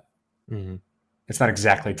 It's not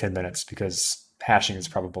exactly 10 minutes because hashing is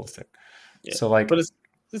probabilistic. Yeah. So like, but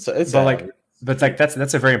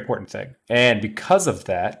that's a very important thing. And because of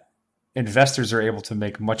that, investors are able to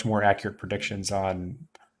make much more accurate predictions on,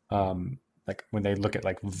 like when they look at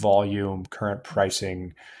like volume, current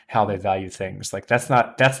pricing, how they value things. Like that's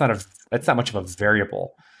not much of a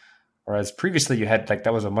variable. Whereas previously you had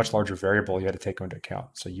that was a much larger variable you had to take into account.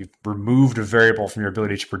 So you've removed a variable from your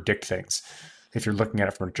ability to predict things if you're looking at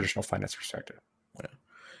it from a traditional finance perspective. Yeah.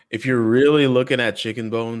 If you're really looking at chicken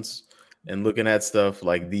bones and looking at stuff,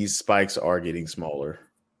 like these spikes are getting smaller.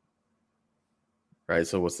 Right.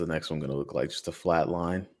 So what's the next one going to look like? Just a flat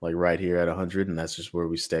line, like right here at 100, and that's just where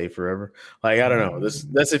we stay forever. Like, I don't know.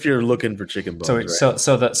 That's if you're looking for chicken bones. So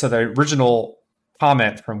the original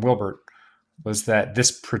comment from Wilbert was that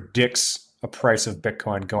this predicts a price of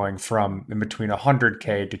Bitcoin going from in between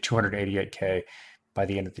 100K to 288K by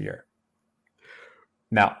the end of the year.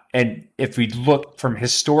 Now, and if we look from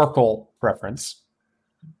historical reference,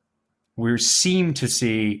 we seem to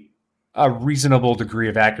see a reasonable degree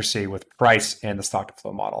of accuracy with price and the stock to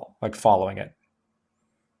flow model, like following it.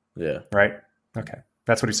 Yeah. Right? Okay.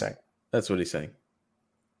 That's what he's saying. That's what he's saying.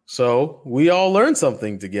 So we all learned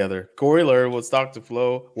something together. Corey learned what stock to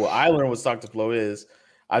flow. Well, I learned what stock to flow is.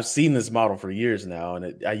 I've seen this model for years now,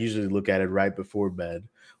 and I usually look at it right before bed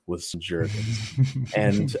with some jerkins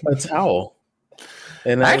and a towel.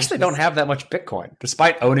 And I actually don't have that much Bitcoin,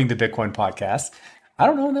 despite owning the Bitcoin podcast. I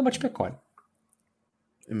don't own that much Bitcoin.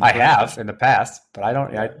 I have in the past, but I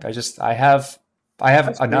don't. I have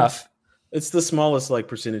enough. It's the smallest, like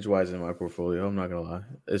percentage wise, in my portfolio. I'm not gonna lie.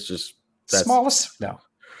 It's just smallest. No,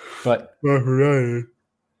 but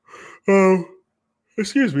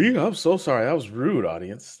excuse me. I'm so sorry. That was rude,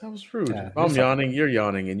 audience. That was rude. Yeah, I'm yawning. You're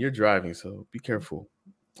yawning, and you're driving, so be careful.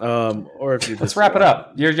 Or if you're let's wrap it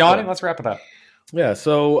up. You're yawning. Let's wrap it up. Yeah.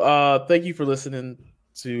 So thank you for listening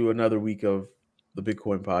to another week of the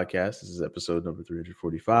Bitcoin podcast. This is episode number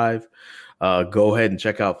 345. Go ahead and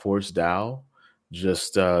check out ForceDAO.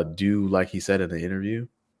 Just do like he said in the interview.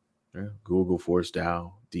 Google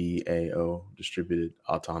ForceDAO, DAO, Distributed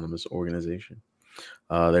Autonomous Organization.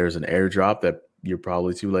 There's an airdrop that you're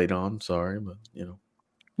probably too late on. Sorry, but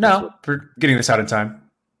no, we're getting this out in time.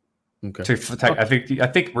 Okay. I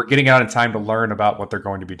think we're getting out in time to learn about what they're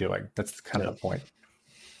going to be doing. That's kind of the point.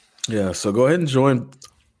 Yeah. So go ahead and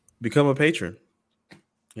become a patron.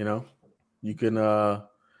 You can,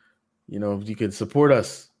 you can support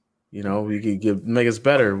us. We can make us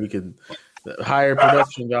better. We can higher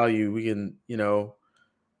production value. We can,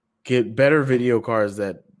 get better video cards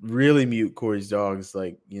that really mute Corey's dogs.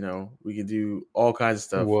 Like, we can do all kinds of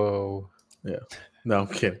stuff. Whoa. Yeah. No, I'm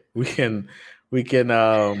kidding. We can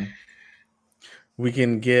we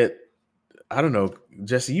can get. I don't know,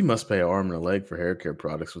 Jesse. You must pay an arm and a leg for hair care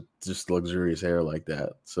products with just luxurious hair like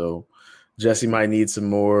that. So Jesse might need some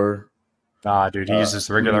more. Nah, dude, he uses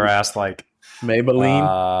regular ass like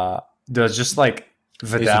Maybelline. Does just like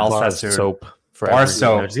Vidal Sassoon soap for bar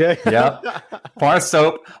everything. soap. Yep, bar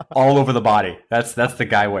soap all over the body. That's the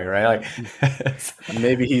guy way, right? Like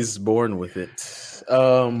Maybe he's born with it.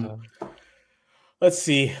 Let's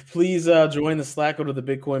see. Please join the Slack. Go to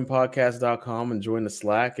thebitcoinpodcast.com and join the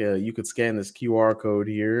Slack. You could scan this QR code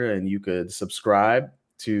here and you could subscribe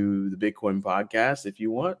to the Bitcoin podcast if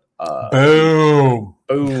you want. boom.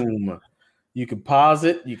 Boom. You can pause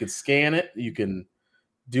it. You can scan it. You can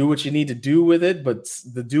do what you need to do with it. But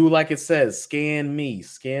do like it says, scan me.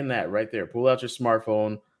 Scan that right there. Pull out your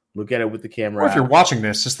smartphone. Look at it with the camera. Or if you're watching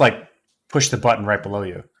this, just like push the button right below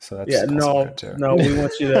you. So that's good too. No, we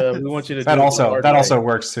want you to that also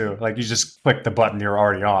works too. Like you just click the button you're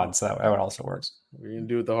already on, so that also works. We're gonna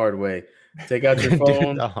do it the hard way. Take out your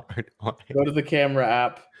phone, go to the camera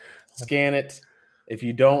app, scan it. If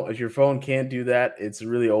your phone can't do that, it's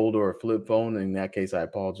really old or a flip phone. In that case, I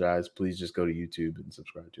apologize. Please just go to YouTube and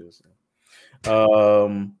subscribe to us.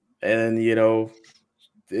 And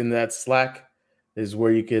in that Slack is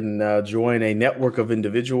where you can join a network of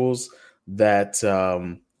individuals that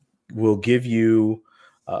will give you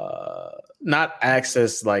not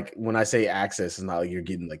access. Like when I say access, it's not like you're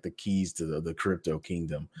getting like the keys to the crypto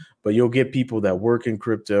kingdom, but you'll get people that work in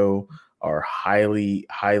crypto, are highly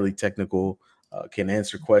technical, can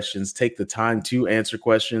answer questions, take the time to answer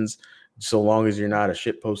questions, so long as you're not a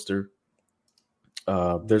shit poster. We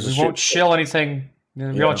won't shill anything.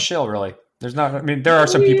 We don't shill really. There's not. I mean, there are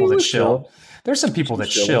some people that shill. There's some people that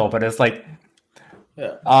shill, but it's like.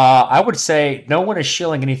 Yeah. I would say no one is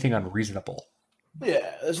shilling anything unreasonable. Yeah,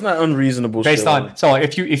 it's not unreasonable. Based on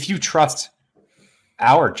if you trust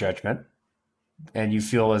our judgment and you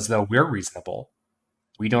feel as though we're reasonable,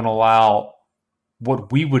 we don't allow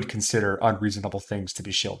what we would consider unreasonable things to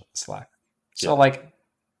be shilled in Slack. So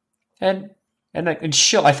and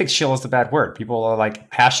shill, I think shill is the bad word. People are like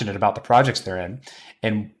passionate about the projects they're in,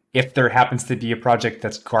 and if there happens to be a project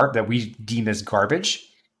that we deem as garbage,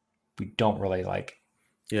 we don't really like.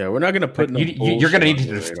 Yeah, we're not going to put. You're going to need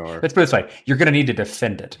to. Let's put it this way: you're going to need to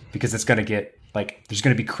defend it because it's going to get there's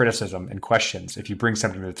going to be criticism and questions if you bring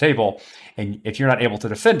something to the table, and if you're not able to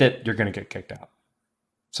defend it, you're going to get kicked out.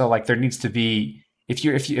 So there needs to be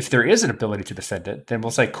if there is an ability to defend it, then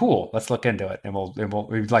we'll say, cool, let's look into it, and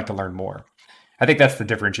we'd like to learn more. I think that's the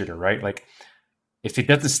differentiator, right? Like if it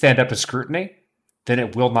doesn't stand up to scrutiny, then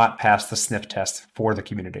it will not pass the sniff test for the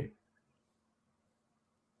community.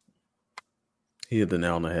 He hit the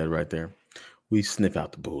nail on the head right there. We sniff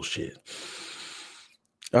out the bullshit.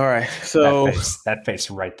 All right. So that face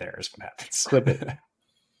right there is what happens. Clip it.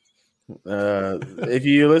 If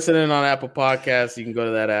you're listening on Apple Podcasts, you can go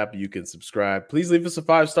to that app. You can subscribe. Please leave us a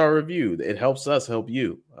 5-star review. It helps us help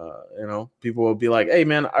you. People will be like, hey,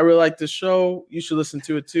 man, I really like this show. You should listen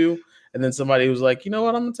to it too. And then somebody was like, you know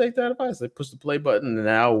what? I'm going to take that advice. They push the play button, and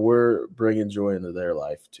now we're bringing joy into their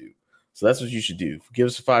life too. So that's what you should do. Give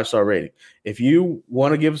us a 5-star rating. If you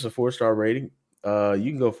want to give us a 4-star rating,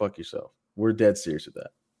 you can go fuck yourself. We're dead serious with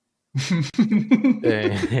that.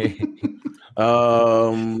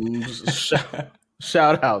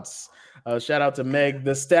 Shout outs. Shout out to Meg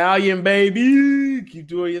the Stallion, baby. Keep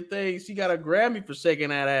doing your thing. She got a Grammy for shaking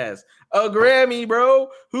that ass. A Grammy, bro.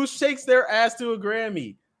 Who shakes their ass to a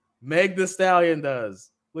Grammy? Meg the Stallion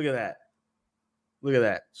does. Look at that. Look at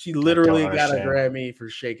that. She literally got a Grammy for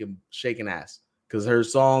shaking ass because her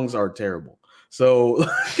songs are terrible. So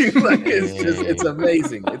it's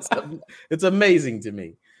amazing. It's amazing to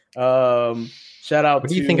me. Shout out. What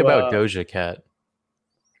do you think about Doja Cat?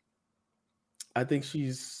 I think she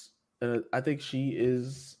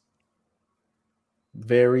is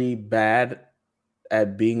very bad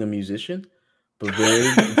at being a musician, but very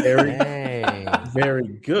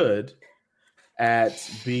good at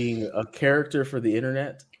being a character for the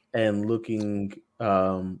internet and looking.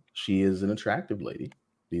 She is an attractive lady.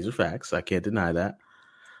 These are facts. I can't deny that.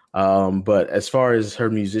 But as far as her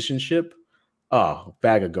musicianship,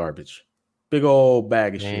 bag of garbage. Big old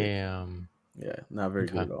bag of shit. Damn. Yeah, not very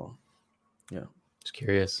good at all. Yeah. Just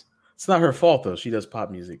curious. It's not her fault though. She does pop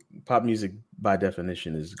music. Pop music by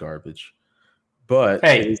definition is garbage. But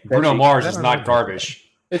hey, Bruno Mars is not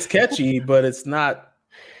garbage. It's catchy, but it's not.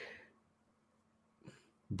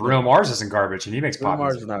 Bruno Mars isn't garbage, and he makes pop. Bruno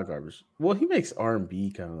Mars is not garbage. Well, he makes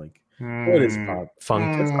R&B kind of like. What is pop?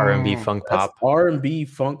 Funk, R&B, funk pop. R&B,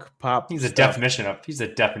 funk pop. He's the definition of pop. He's the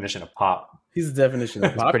definition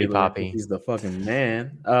of pop. Pretty poppy. He's the fucking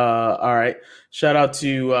man. All right. Shout out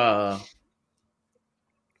to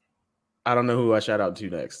I don't know who I shout out to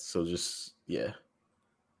next. So just yeah.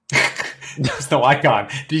 There's no icon.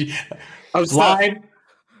 I'm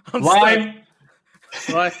Line.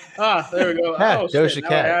 Like, there we go. Yeah, oh, Doja shit, now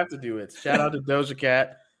Cat. I have to do it. Shout out to Doja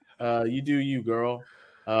Cat. You do you, girl.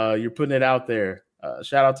 You're putting it out there.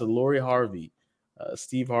 Shout out to Lori Harvey,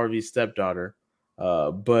 Steve Harvey's stepdaughter,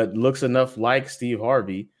 but looks enough like Steve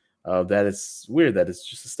Harvey that it's weird that it's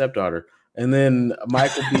just a stepdaughter. And then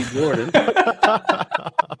Michael B. Jordan.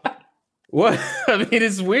 What? I mean,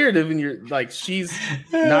 it's weird. I mean, you're like, she's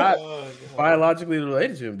not biologically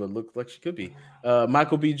related to him, but looks like she could be.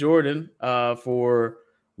 Michael B. Jordan for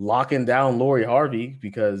locking down Lori Harvey I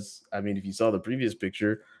because, mean, if you saw the previous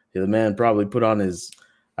picture, the man probably put on his.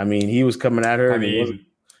 I mean, he was coming at her.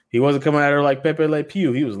 He wasn't coming at her like Pepe Le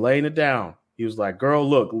Pew. He was laying it down. He was like, "Girl,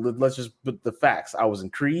 look, let's just put the facts. I was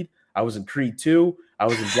in Creed. I was in Creed 2. I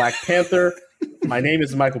was in Black Panther. My name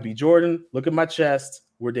is Michael B. Jordan. Look at my chest.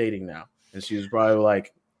 We're dating now." And she was probably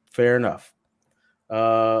like, "Fair enough."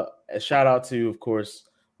 A shout out to, of course,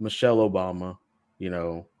 Michelle Obama,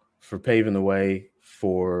 for paving the way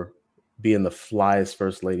for being the flyest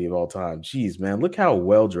first lady of all time. Jeez, man, look how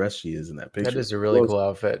well dressed she is in that picture. That is a really cool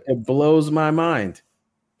outfit. It blows my mind.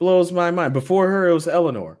 Blows my mind. Before her, it was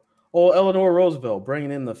Eleanor. Oh, Eleanor Roosevelt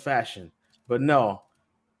bringing in the fashion. But no,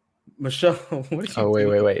 Michelle. What are you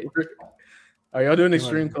doing? Wait. Are y'all doing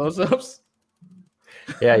extreme close-ups?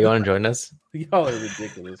 Yeah, you want to join us? Y'all are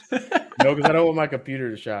ridiculous. No, because I don't want my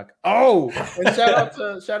computer to shock. Oh, and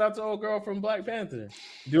shout out to old girl from Black Panther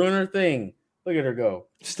doing her thing. Look at her go.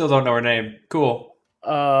 Still don't know her name. Cool.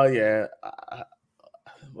 Yeah.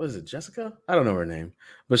 What is it, Jessica? I don't know her name,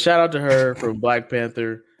 but shout out to her from Black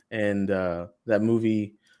Panther and that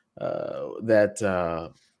movie,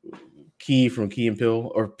 that Key from Key and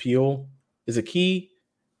Peele or Peele. Is it Key?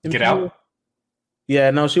 Get Peele? Out.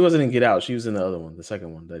 Yeah, no, she wasn't in Get Out. She was in the other one, the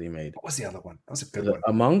second one that he made. What was the other one? That was a good one.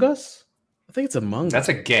 Among Us? I think it's Among Us. That's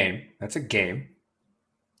a game. It's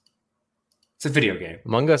a video game.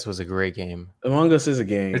 Among Us was a great game. Among Us is a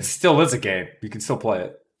game. It still is a game. You can still play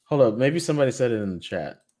it. Hold up. Maybe somebody said it in the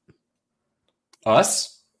chat.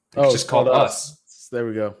 Us? It's just called Us. There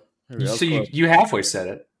we go. So you halfway said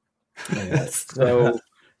it. So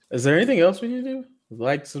is there anything else we need to do?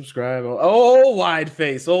 Like, subscribe. Oh, wide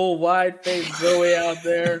face Zoe out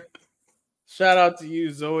there. Shout out to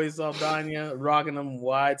you, Zoe Saldana, rocking them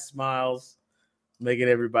wide smiles, making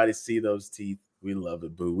everybody see those teeth. We love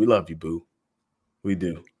it, boo. We love you, boo. We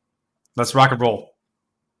do. Let's rock and roll.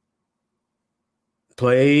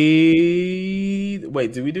 Wait,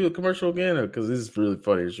 did we do a commercial again? Because this is really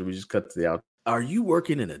funny. Or should we just cut to the out? Are you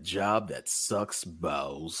working in a job that sucks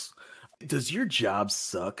balls? Does your job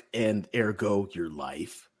suck and ergo your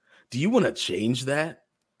life? Do you want to change that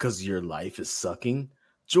because your life is sucking?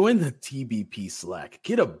 Join the TBP Slack.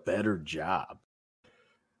 Get a better job.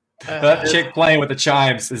 That chick playing with the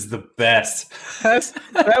chimes is the best.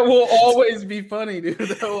 That will always be funny, dude.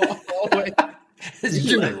 That will always.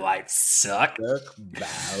 Does your life suck?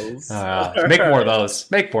 Balls. Make more of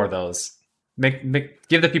those. Make more of those.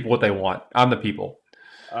 Give the people what they want. I'm the people.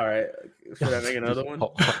 All right. Should I make another one?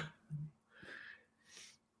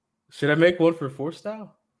 Should I make one for ForceDAO?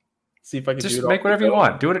 See if I can just do it. Make whatever you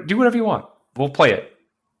want. Do whatever you want. We'll play it.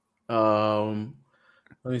 Let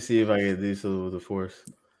me see if I can do something with the Force.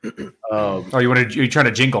 You're trying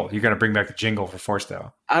to jingle. You're gonna bring back the jingle for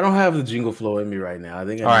ForceDAO. I don't have the jingle flow in me right now. I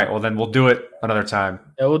think. All right. Well, then we'll do it another time.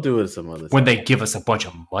 Yeah, we'll do it some other time. When they give us a bunch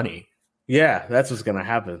of money. Yeah, that's what's gonna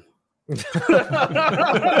happen.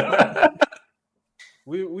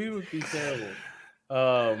 We would be terrible.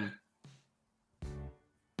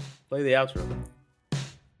 Play the outro.